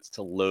 30 minutes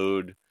to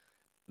load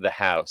the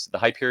house. The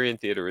Hyperion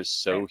Theater is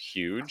so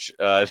huge.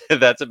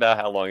 That's about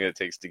how long it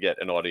takes to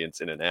get an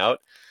audience in and out.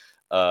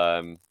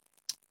 But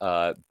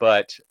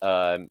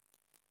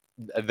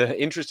the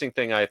interesting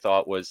thing I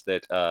thought was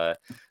that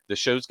the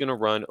show's going to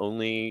run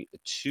only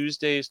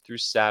Tuesdays through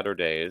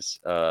Saturdays.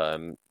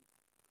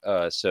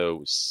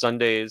 So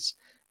Sundays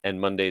and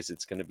Mondays,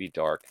 it's going to be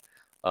dark.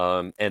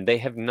 And they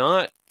have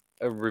not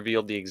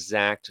revealed the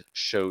exact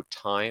show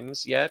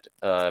times yet.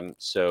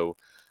 So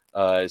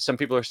some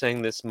people are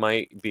saying this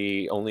might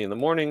be only in the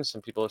mornings.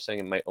 Some people are saying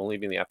it might only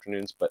be in the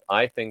afternoons. But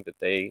I think that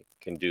they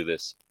can do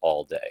this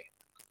all day.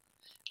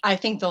 I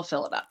think they'll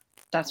fill it up.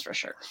 That's for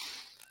sure.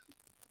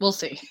 We'll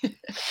see.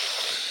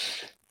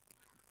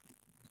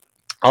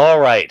 All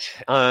right.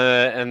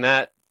 And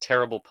that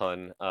terrible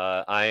pun,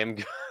 I am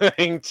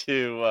going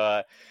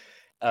to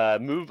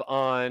move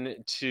on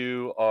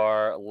to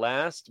our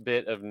last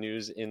bit of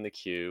news in the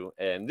queue.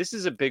 And this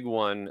is a big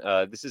one.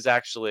 This is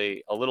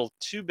actually a little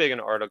too big an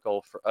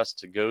article for us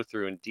to go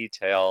through in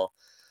detail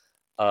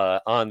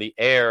on the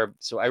air.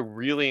 So I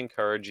really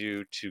encourage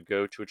you to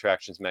go to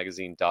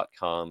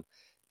attractionsmagazine.com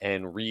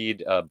and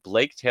read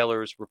Blake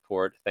Taylor's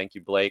report. Thank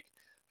you, Blake,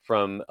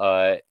 from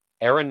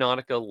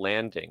Aeronautica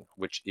Landing,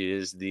 which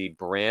is the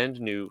brand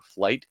new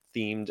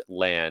flight-themed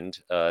land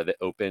that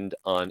opened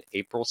on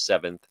April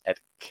 7th at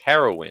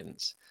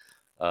Carowinds.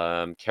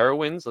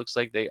 Carowinds looks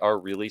like they are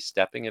really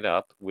stepping it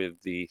up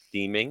with the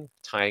theming,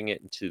 tying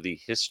it into the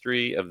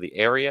history of the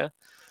area,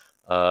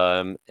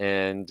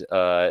 and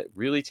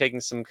really taking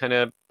some kind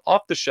of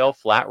off-the-shelf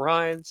flat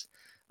rides,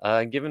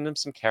 giving them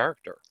some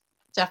character.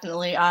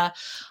 Definitely. I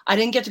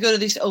didn't get to go to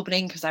this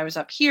opening because I was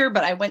up here,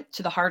 but I went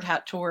to the hard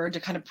hat tour to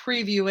kind of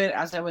preview it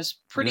as I was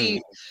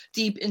pretty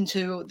deep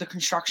into the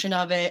construction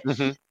of it.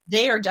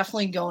 They are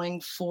definitely going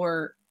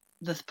for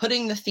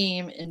putting the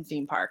theme in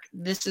theme park.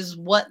 This is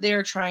what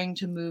they're trying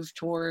to move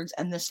towards,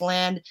 and this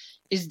land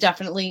is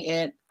definitely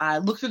it. I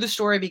looked through the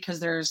story because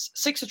there's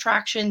 6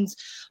 attractions.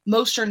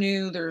 Most are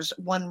new. There's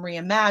one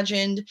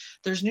reimagined.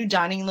 There's new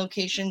dining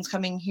locations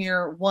coming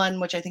here. One,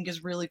 which I think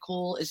is really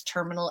cool, is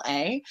Terminal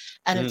A,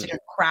 and it's like a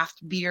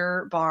craft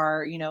beer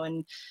bar. You know,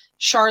 in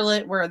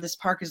Charlotte, where this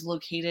park is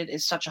located,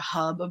 is such a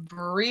hub of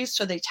breweries,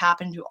 so they tap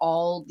into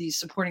all these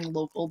supporting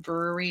local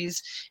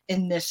breweries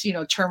in this, you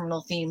know,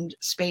 terminal themed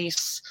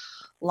space.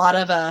 A lot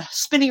of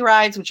spinny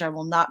rides, which I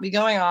will not be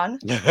going on.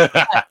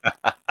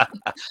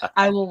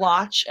 I will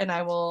watch and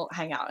I will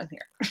hang out in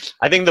here.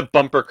 I think the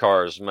bumper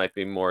cars might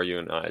be more you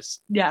and I's.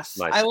 Yes,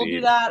 I will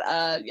do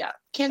that.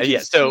 Can't do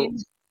so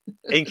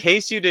in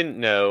case you didn't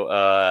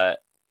know,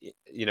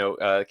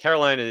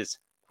 Carolina is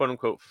quote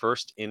unquote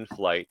first in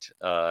flight,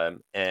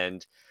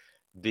 and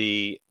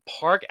the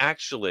park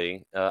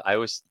actually, I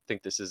always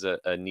think this is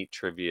a neat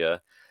trivia.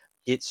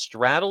 It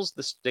straddles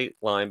the state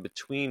line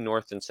between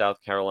North and South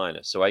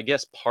Carolina. So I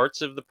guess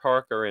parts of the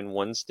park are in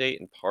one state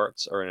and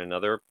parts are in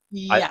another.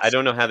 Yes. I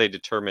don't know how they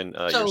determine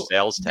your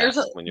sales tax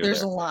when you're there.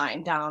 There's a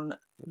line down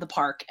the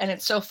park, and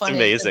it's so funny.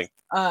 Amazing.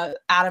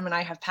 Adam and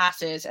I have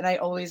passes, and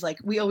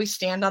we always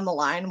stand on the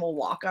line and we'll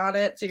walk on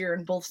it, so you're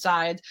in both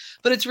sides.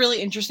 But it's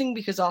really interesting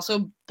because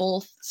also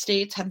both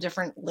states have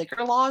different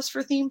liquor laws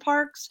for theme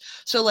parks.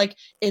 So like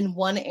in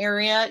one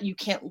area you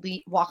can't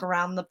walk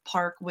around the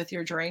park with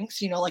your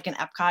drinks, you know, like in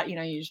Epcot, you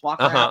know, you just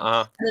walk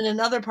around. And in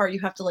another part you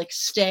have to like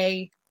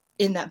stay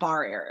in that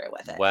bar area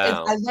with it.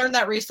 Wow. I learned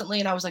that recently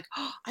and I was like,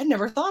 oh, I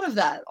never thought of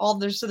that.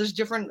 There's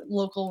different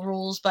local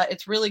rules, but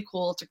it's really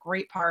cool. It's a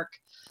great park.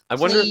 I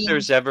wonder if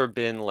there's ever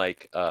been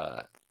like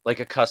a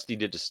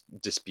custody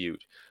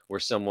dispute where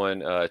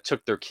someone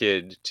took their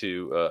kid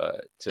to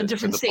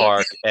the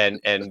park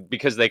and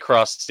because they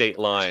crossed state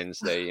lines,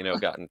 they, you know,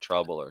 got in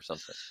trouble or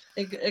something.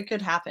 It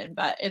could happen,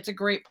 but it's a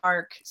great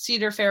park.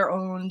 Cedar Fair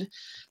owned.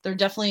 They're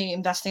definitely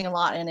investing a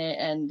lot in it,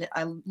 and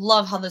I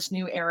love how this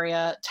new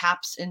area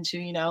taps into,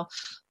 you know,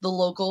 the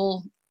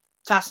local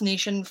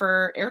fascination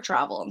for air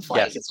travel and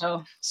flight. Yes.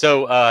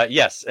 So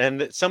yes,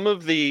 and some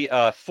of the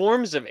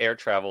forms of air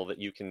travel that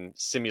you can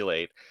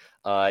simulate.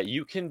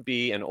 You can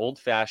be an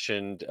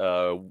old-fashioned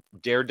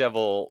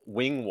daredevil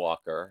wing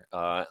walker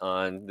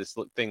on this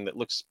thing that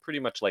looks pretty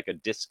much like a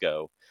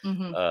disco,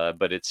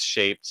 but it's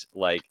shaped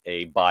like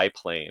a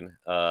biplane.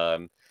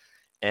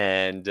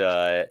 And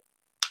a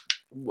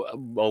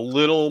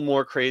little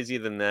more crazy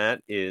than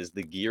that is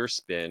the gear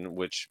spin,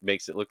 which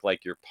makes it look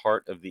like you're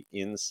part of the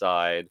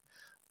inside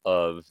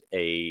of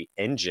a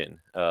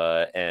engine,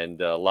 and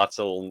lots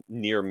of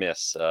near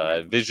miss.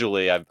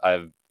 Visually,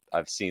 I've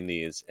seen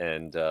these,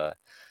 and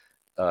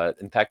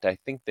in fact, I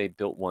think they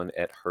built one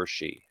at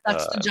Hershey.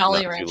 That's the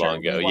Jolly Rancher. Too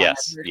long ago.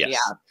 Yes.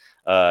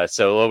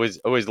 So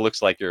always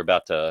looks like you're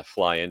about to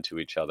fly into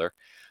each other.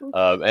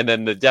 And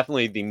then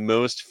definitely the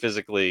most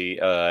physically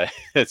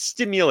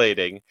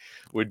stimulating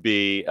would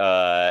be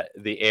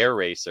the air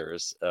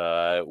racers,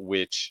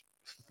 which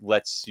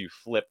lets you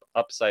flip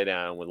upside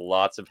down with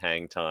lots of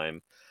hang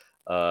time.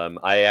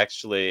 I've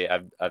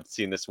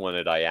seen this one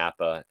at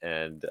IAPA,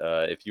 and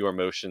if you are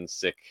motion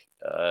sick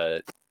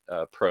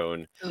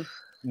prone,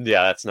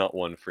 Yeah, that's not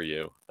one for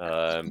you.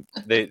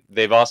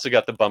 They've also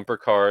got the bumper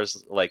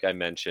cars, like I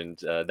mentioned.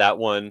 That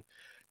one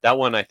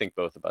I think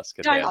both of us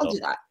could Yeah, I'll handle. do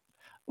that.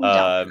 I'm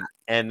down for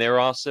And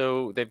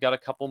they've got a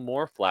couple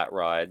more flat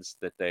rides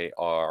that they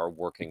are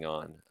working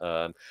on.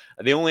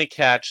 The only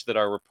catch that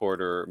our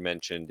reporter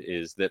mentioned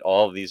is that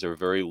all of these are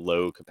very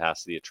low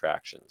capacity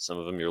attractions. Some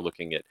of them you're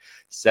looking at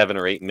 7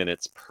 or 8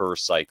 minutes per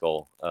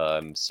cycle.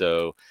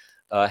 So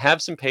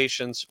have some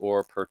patience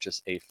or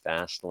purchase a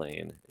fast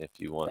lane if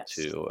you want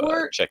Yes. to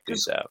Or check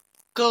just these out.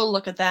 go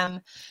look at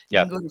them. You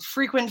Yep. can go to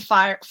Frequent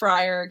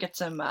Fryer, get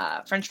some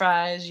French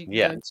fries. You can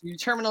Yeah. go to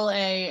Terminal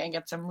A and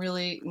get some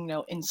really,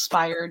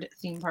 inspired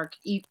theme park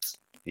eats.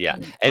 Yeah,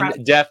 Try-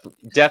 and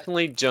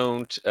definitely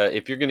don't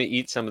if you're going to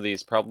eat some of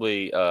these,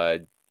 probably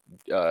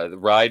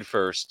ride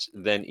first,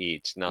 then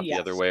eat, not the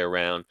other Yes. way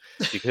around,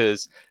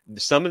 because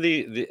some of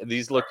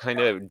these look kind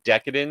of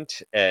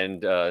decadent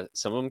and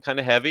some of them kind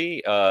of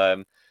heavy.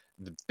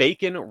 The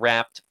bacon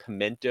wrapped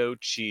pimento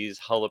cheese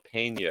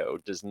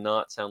jalapeno does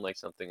not sound like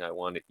something I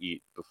want to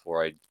eat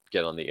before I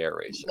get on the air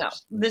racers. No,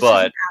 this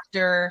But is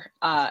after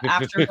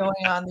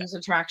going on these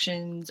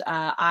attractions.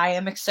 I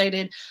am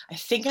excited. I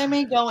think I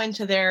may go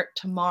into there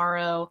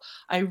tomorrow.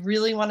 I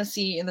really want to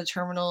see in the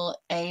Terminal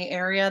A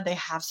area. They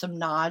have some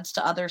nods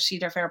to other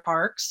Cedar Fair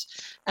parks,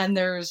 and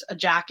there's a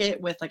jacket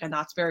with like a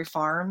Knott's Berry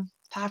Farm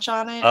patch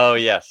on it. oh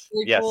yes,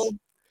 Really yes. cool.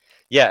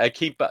 Yeah,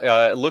 keep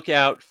look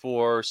out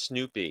for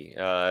Snoopy.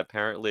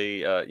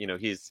 Apparently,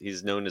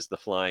 he's known as the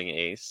Flying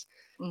Ace,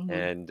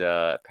 and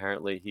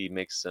apparently he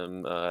makes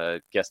some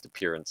guest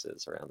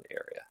appearances around the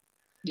area.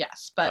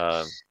 Yes,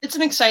 but it's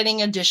an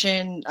exciting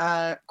addition.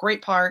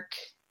 Great park,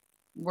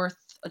 worth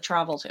a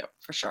travel to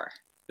for sure.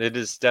 It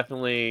is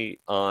definitely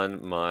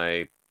on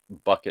my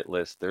bucket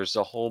list. There's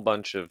a whole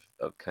bunch of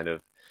kind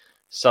of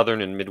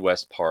southern and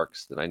Midwest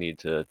parks that I need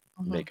to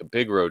make a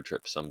big road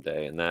trip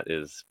someday, and that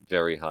is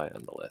very high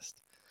on the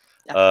list.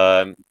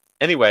 Yep.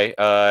 Anyway,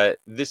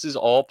 this is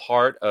all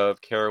part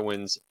of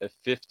Carowind's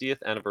 50th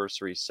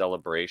anniversary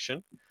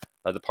celebration.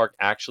 The park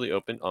actually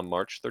opened on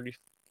March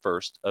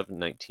 31st of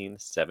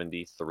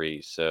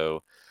 1973.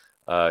 So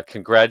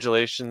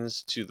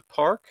congratulations to the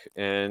park,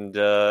 and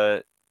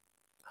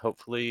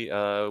hopefully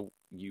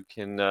you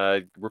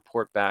can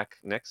report back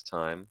next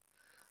time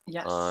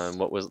on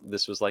what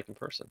this was like in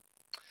person.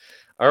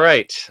 All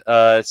right.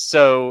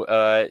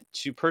 So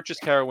to purchase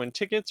Carowind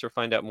tickets or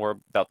find out more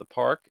about the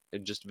park,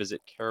 just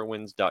visit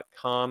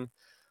carowinds.com.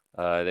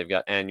 They've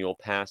got annual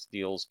pass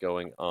deals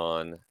going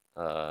on,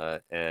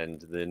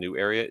 and the new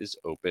area is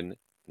open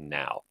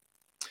now.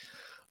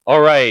 All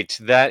right.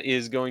 That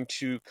is going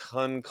to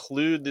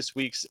conclude this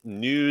week's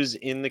News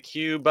in the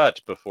Queue.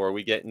 But before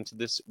we get into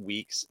this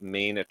week's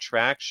main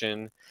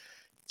attraction,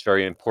 it's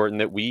very important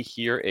that we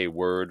hear a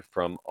word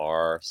from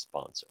our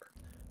sponsor.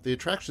 The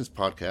Attractions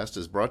Podcast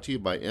is brought to you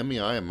by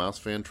MEI and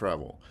MouseFan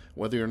Travel.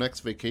 Whether your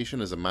next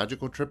vacation is a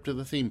magical trip to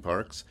the theme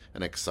parks,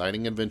 an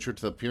exciting adventure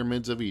to the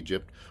pyramids of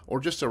Egypt, or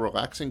just a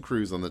relaxing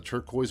cruise on the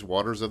turquoise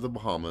waters of the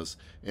Bahamas,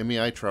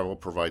 MEI Travel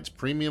provides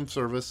premium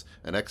service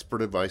and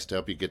expert advice to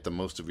help you get the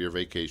most of your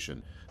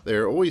vacation. They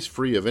are always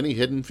free of any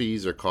hidden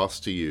fees or costs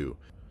to you.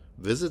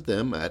 Visit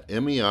them at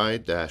mei-travel.com.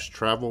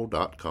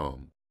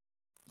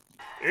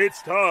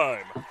 It's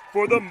time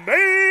for the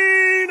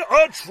main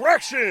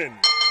attraction!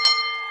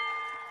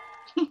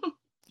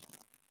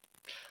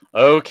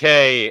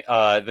 Okay,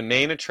 the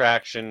main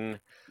attraction.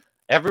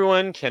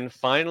 Everyone can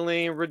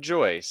finally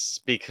rejoice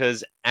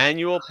because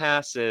annual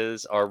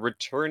passes are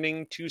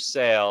returning to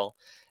sale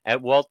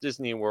at Walt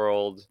Disney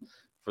World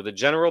for the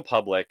general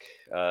public.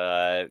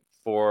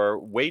 For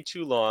way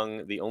too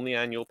long, the only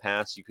annual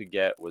pass you could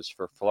get was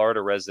for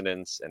Florida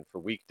residents and for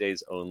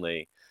weekdays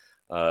only.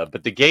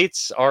 But the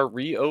gates are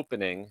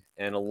reopening,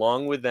 and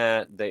along with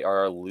that, they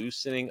are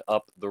loosening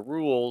up the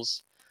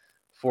rules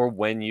for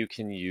when you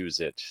can use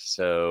it.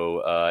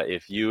 So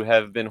if you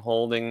have been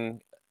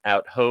holding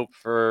out hope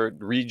for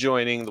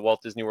rejoining the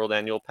Walt Disney World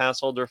annual pass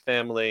holder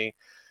family,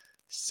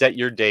 set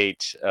your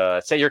date,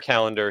 set your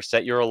calendar,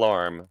 set your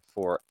alarm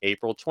for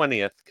April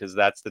 20th, because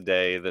that's the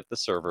day that the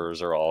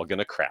servers are all going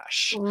to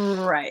crash.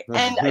 Right.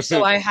 And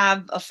so I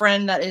have a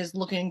friend that is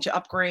looking to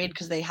upgrade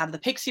because they have the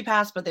Pixie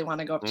Pass, but they want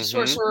to go up to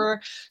Sorcerer.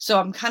 So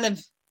I'm kind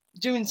of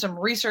doing some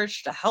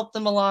research to help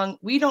them along.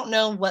 We don't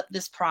know what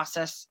this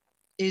process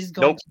is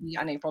going to be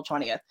on April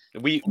 20th.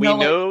 We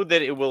know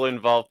that it will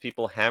involve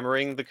people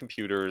hammering the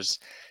computers,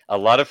 a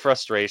lot of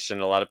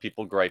frustration, a lot of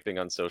people griping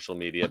on social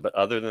media. But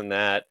other than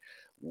that,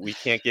 we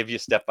can't give you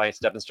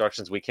step-by-step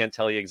instructions. We can't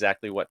tell you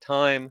exactly what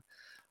time.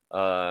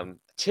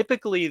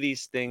 Typically,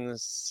 these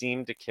things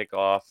seem to kick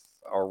off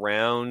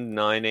around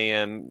 9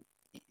 a.m.,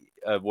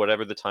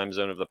 whatever the time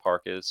zone of the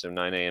park is. So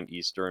 9 a.m.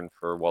 Eastern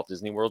for Walt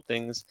Disney World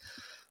things.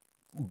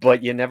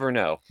 But you never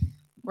know.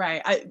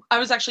 Right. I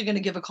was actually going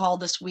to give a call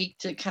this week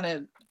to kind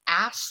of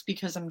ask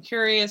because I'm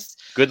curious.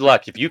 Good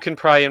luck. If you can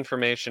pry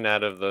information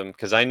out of them,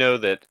 because I know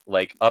that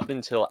like up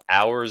until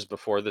hours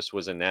before this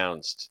was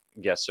announced,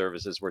 guest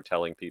services were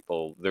telling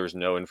people there's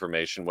no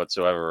information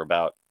whatsoever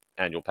about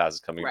annual pass is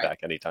coming Right. back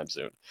anytime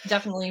soon.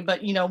 Definitely.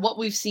 But what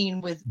we've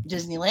seen with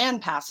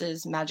Disneyland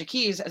passes, Magic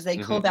Keys, as they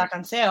go Mhm. back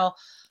on sale,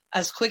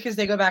 as quick as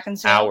they go back on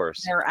sale,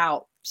 Hours. they're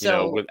out.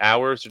 So with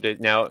hours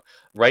now,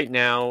 right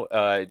now,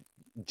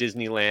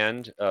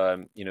 Disneyland,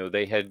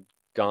 they had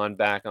gone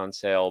back on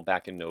sale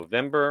back in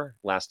November,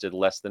 lasted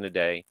less than a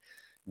day.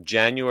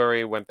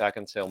 January went back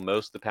on sale.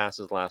 Most of the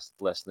passes last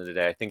less than a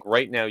day. I think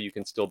right now you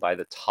can still buy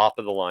the top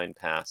of the line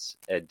pass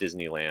at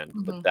Disneyland,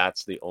 but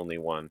that's the only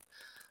one.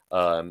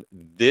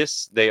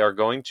 They are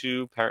going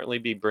to apparently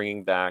be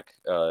bringing back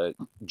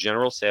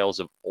general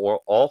sales of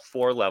all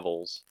 4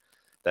 levels.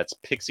 That's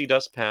Pixie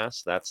Dust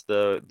Pass. That's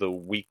the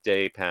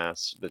weekday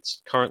pass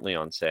that's currently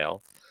on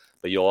sale.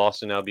 But you'll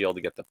also now be able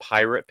to get the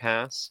Pirate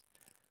Pass,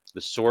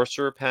 the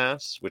Sorcerer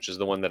Pass, which is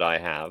the one that I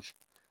have,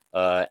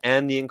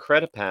 and the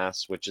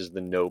Incredipass, which is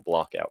the no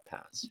blockout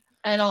pass.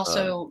 And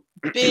also,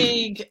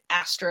 big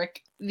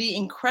asterisk, the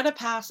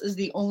Incredipass is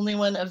the only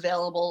one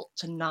available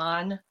to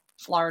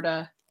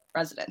non-Florida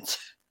residents.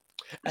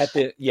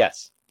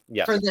 Yes.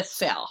 For this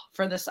sale,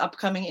 for this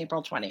upcoming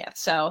April 20th.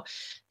 So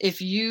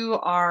if you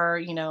are,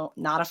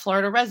 not a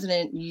Florida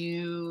resident,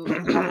 you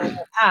have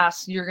a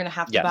pass, you're going to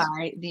have to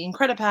buy the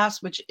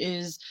Incredipass, which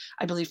is,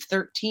 I believe,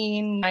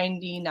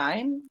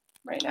 $13.99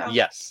 right now.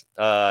 Yes.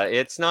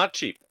 It's not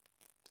cheap.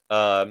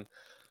 Though,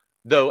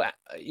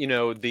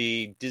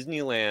 the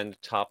Disneyland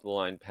top of the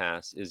line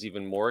pass is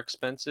even more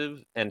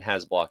expensive and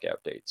has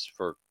blockout dates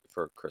for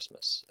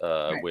Christmas,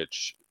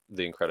 which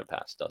the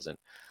Incredipass doesn't.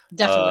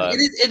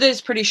 Definitely. It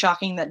is pretty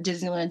shocking that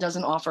Disneyland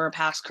doesn't offer a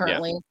pass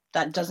currently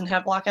that doesn't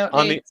have blockout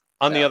dates.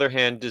 On the other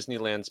hand,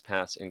 Disneyland's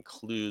pass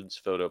includes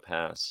Photo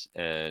Pass,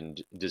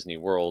 and Disney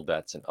World,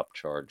 that's an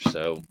upcharge.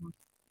 So,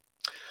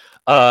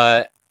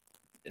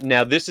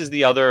 now this is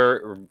the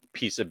other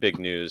piece of big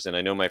news, and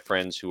I know my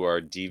friends who are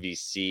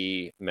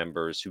DVC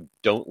members who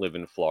don't live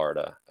in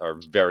Florida are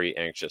very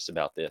anxious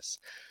about this.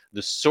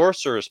 The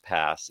Sorcerer's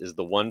Pass is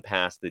the one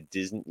pass that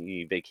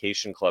Disney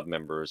Vacation Club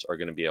members are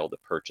going to be able to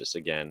purchase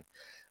again,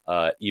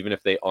 even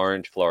if they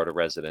aren't Florida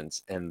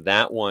residents. And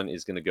that one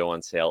is going to go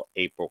on sale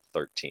April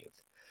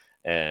 13th.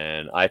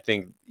 And I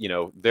think,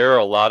 there are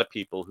a lot of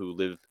people who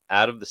live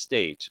out of the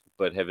state,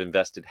 but have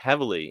invested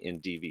heavily in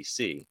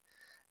DVC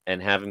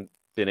and haven't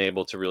been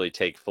able to really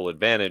take full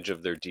advantage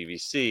of their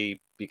DVC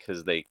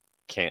because they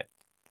can't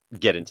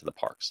get into the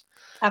parks.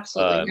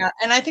 Absolutely. Yeah.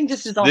 And I think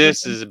this is also,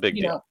 this is a big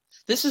deal.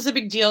 This is a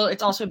big deal.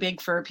 It's also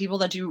big for people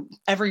that do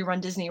every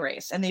Run Disney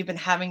race, and they've been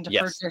having to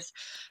purchase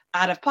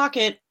out of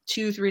pocket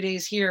 2-3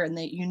 days here, and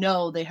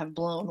they have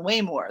blown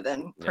way more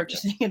than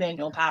purchasing an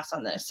annual pass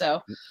on this.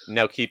 So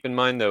now keep in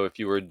mind, though, if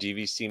you were a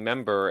DVC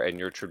member and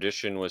your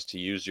tradition was to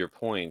use your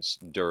points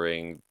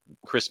during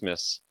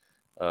Christmas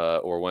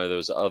or one of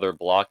those other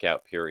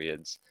blockout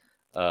periods,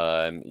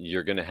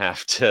 you're going to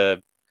have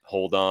to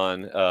hold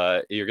on.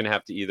 You're going to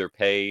have to either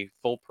pay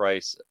full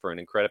price for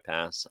an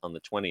Incredipass on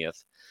the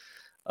 20th,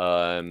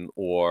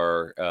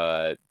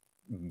 or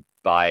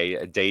buy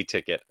a day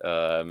ticket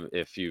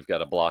if you've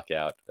got a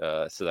blockout.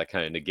 So that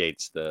kind of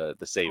negates the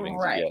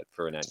savings you get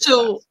for an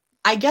annual pass.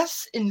 I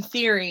guess in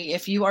theory,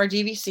 if you are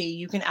DVC,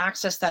 you can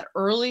access that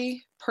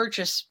early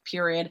purchase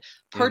period,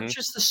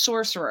 purchase the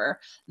Sorcerer,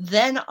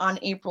 then on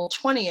April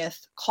 20th,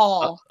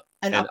 call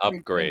and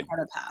upgrade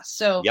the Incredipass.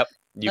 So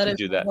you can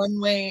do that. One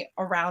way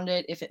around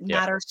it if it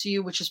matters to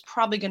you, which is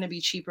probably going to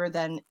be cheaper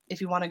than if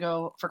you want to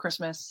go for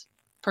Christmas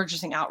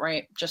purchasing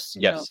outright. Just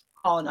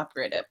call and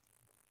upgrade it.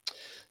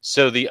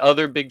 So the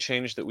other big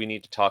change that we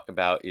need to talk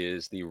about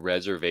is the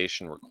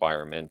reservation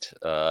requirement.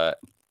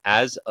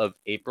 As of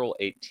April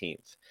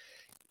 18th,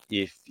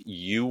 if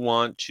you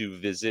want to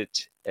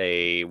visit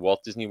a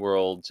Walt Disney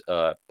World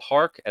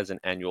park as an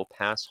annual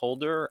pass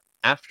holder,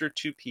 after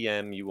 2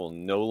 p.m., you will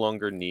no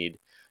longer need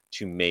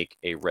to make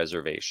a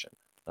reservation.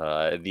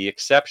 The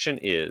exception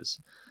is,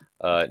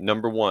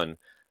 number one,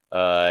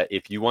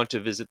 if you want to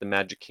visit the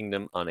Magic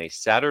Kingdom on a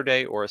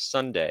Saturday or a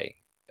Sunday,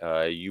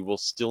 you will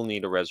still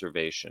need a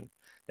reservation.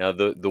 Now,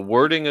 the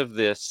wording of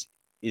this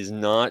is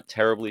not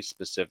terribly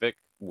specific.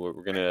 We're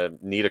going to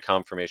need a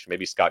confirmation.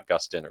 Maybe Scott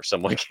Gustin or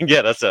someone can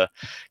get us a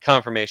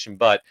confirmation.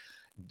 But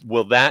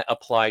will that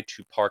apply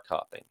to park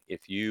hopping?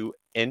 If you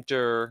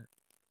enter,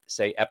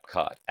 say,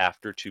 Epcot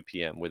after 2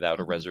 p.m. without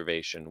a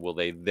reservation, will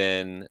they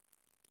then,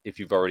 if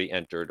you've already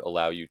entered,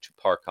 allow you to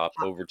park hop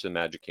over to the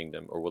Magic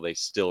Kingdom, or will they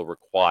still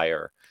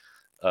require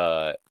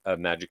a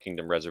Magic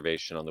Kingdom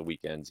reservation on the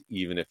weekends,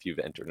 even if you've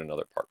entered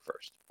another park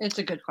first? It's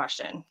a good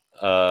question.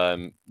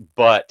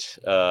 But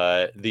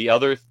the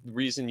other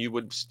reason you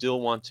would still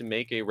want to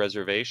make a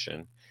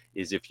reservation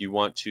is if you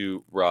want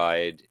to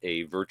ride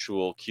a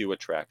virtual queue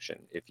attraction.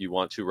 If you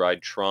want to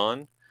ride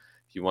Tron,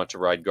 if you want to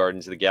ride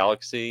Guardians of the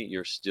Galaxy,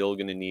 you're still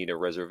going to need a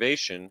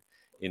reservation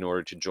in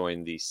order to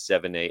join the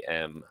 7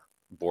 a.m.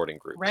 boarding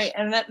groups. Right.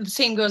 And that the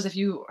same goes if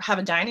you have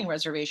a dining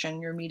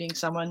reservation, you're meeting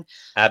someone.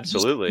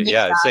 Absolutely.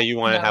 Yeah. Say you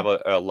want to have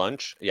a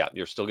lunch. Yeah.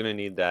 You're still going to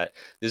need that.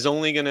 This is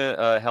only going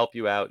to help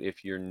you out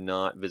if you're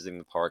not visiting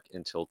the park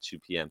until 2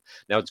 p.m.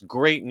 Now, it's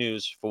great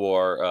news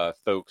for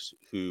folks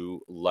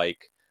who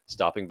like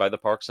stopping by the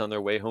parks on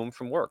their way home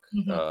from work.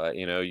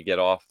 You know, you get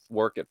off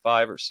work at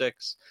 5 or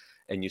 6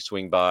 and you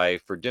swing by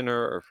for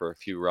dinner or for a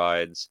few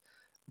rides.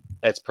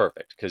 That's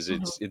perfect because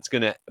it's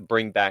going to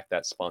bring back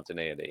that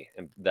spontaneity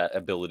and that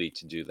ability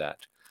to do that.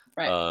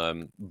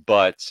 Right.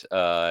 But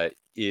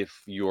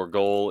if your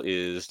goal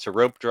is to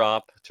rope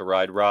drop, to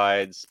ride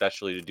rides,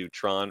 especially to do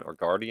Tron or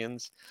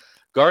Guardians,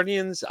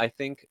 I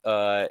think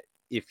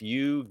if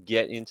you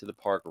get into the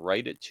park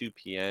right at 2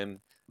 p.m.,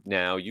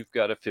 now you've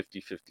got a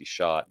 50-50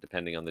 shot,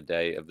 depending on the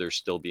day, of there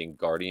still being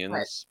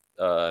Guardians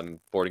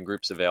boarding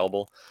groups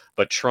available.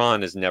 But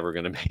Tron is never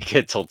going to make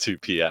it till 2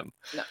 p.m.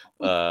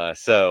 No.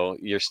 So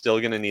you're still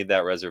going to need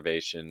that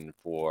reservation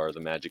for the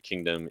Magic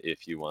Kingdom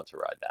if you want to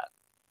ride that.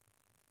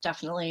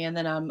 Definitely. And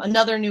then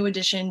another new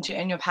addition to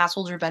annual pass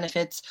holder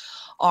benefits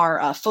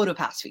are photo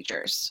pass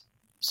features.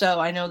 So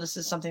I know this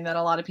is something that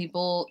a lot of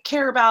people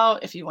care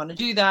about. If you want to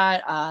do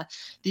that,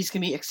 these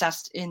can be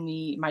accessed in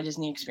the My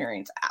Disney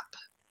Experience app.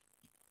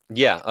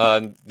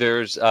 Yeah,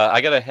 there's I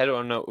got to head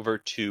on over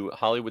to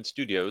Hollywood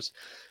Studios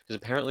because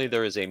apparently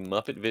there is a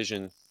Muppet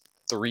Vision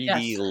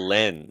 3D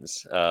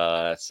lens.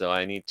 So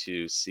I need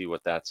to see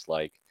what that's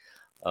like.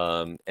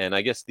 And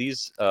I guess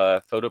these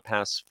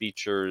PhotoPass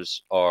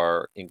features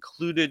are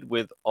included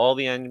with all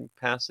the annual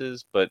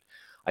passes, but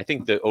I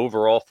think the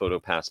overall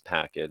PhotoPass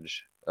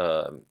package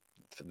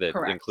that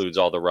includes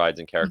all the rides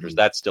and characters,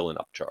 that's still an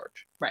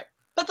upcharge. Right.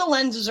 But the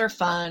lenses are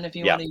fun if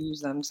you want to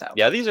use them. So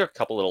yeah, these are a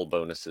couple little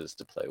bonuses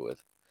to play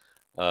with.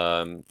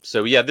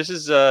 So yeah, this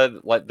is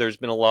like there's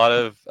been a lot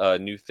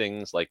of new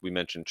things, like we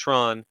mentioned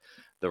Tron,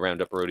 the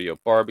Roundup Rodeo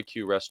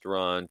Barbecue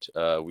Restaurant.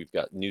 We've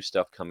got new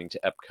stuff coming to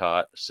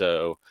Epcot.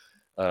 So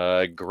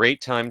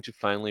great time to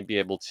finally be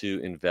able to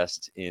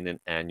invest in an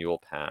annual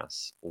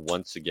pass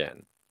once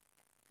again.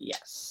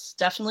 Yes,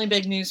 definitely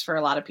big news for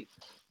a lot of people.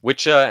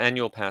 Which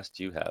annual pass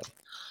do you have?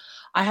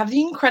 I have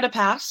the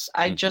Incredipass.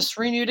 I just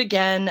renewed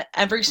again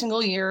every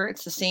single year.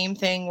 It's the same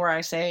thing where I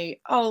say,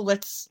 oh,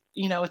 let's,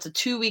 it's a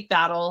 2-week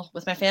battle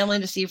with my family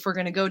to see if we're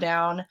going to go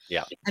down.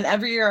 Yeah. And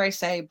every year I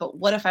say, but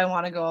what if I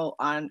want to go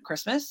on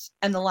Christmas?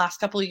 And the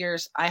last couple of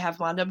years I have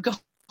wound up going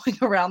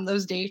around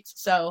those dates.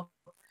 So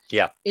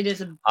yeah, it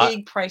is a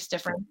big price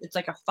difference. It's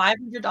like a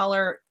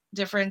 $500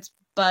 difference,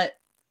 but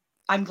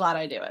I'm glad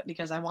I do it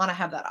because I want to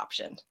have that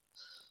option.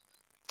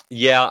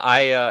 Yeah,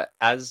 I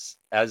as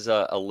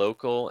a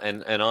local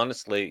and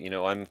honestly,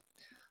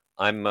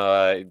 I'm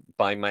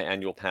buying my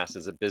annual pass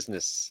as a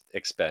business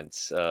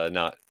expense,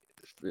 not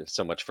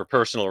so much for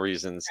personal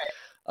reasons.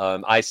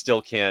 Right. I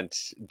still can't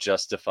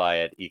justify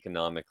it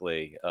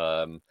economically.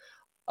 For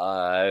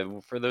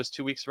those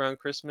 2 weeks around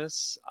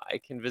Christmas, I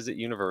can visit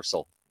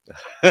Universal.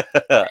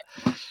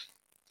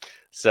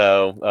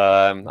 So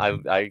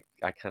I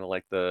kind of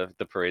like the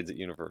parades at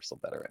Universal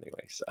better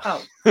anyway. So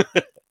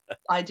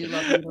I do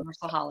love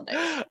Universal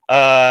holidays.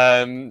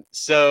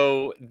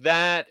 So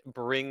that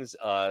brings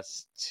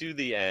us to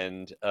the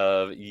end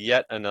of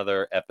yet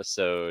another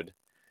episode.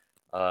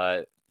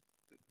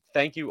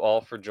 Thank you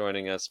all for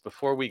joining us.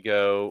 Before we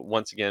go,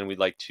 once again, we'd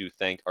like to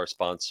thank our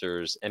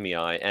sponsors,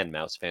 MEI and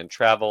MouseFan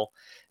Travel.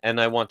 And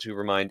I want to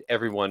remind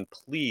everyone,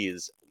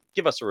 please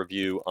give us a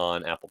review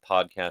on Apple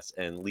Podcasts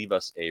and leave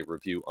us a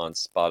review on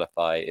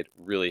Spotify. It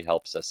really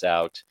helps us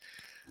out.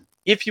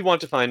 If you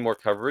want to find more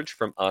coverage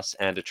from us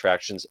and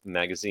Attractions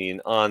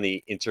Magazine on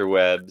the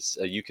interwebs,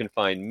 you can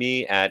find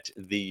me at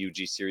the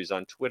UG Series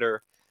on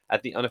Twitter,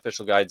 at the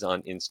Unofficial Guides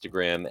on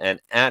Instagram, and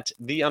at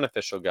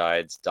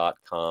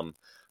theunofficialguides.com.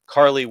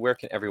 Carly, where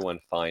can everyone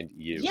find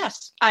you?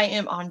 Yes, I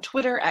am on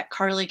Twitter at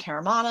Carly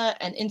Caramana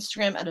and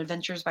Instagram at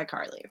Adventures by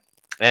Carly.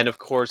 And of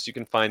course, you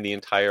can find the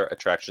entire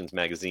Attractions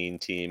Magazine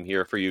team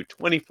here for you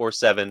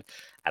 24/7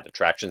 at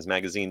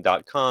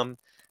attractionsmagazine.com.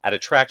 At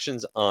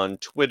Attractions on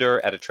Twitter,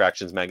 at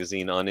Attractions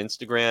Magazine on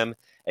Instagram,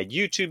 at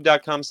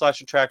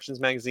youtube.com/Attractions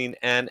Magazine,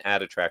 and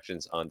at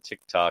Attractions on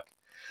TikTok.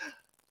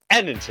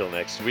 And until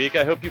next week,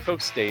 I hope you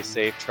folks stay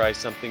safe, try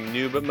something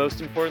new, but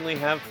most importantly,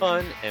 have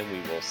fun, and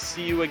we will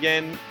see you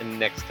again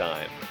next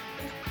time.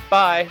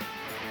 Bye!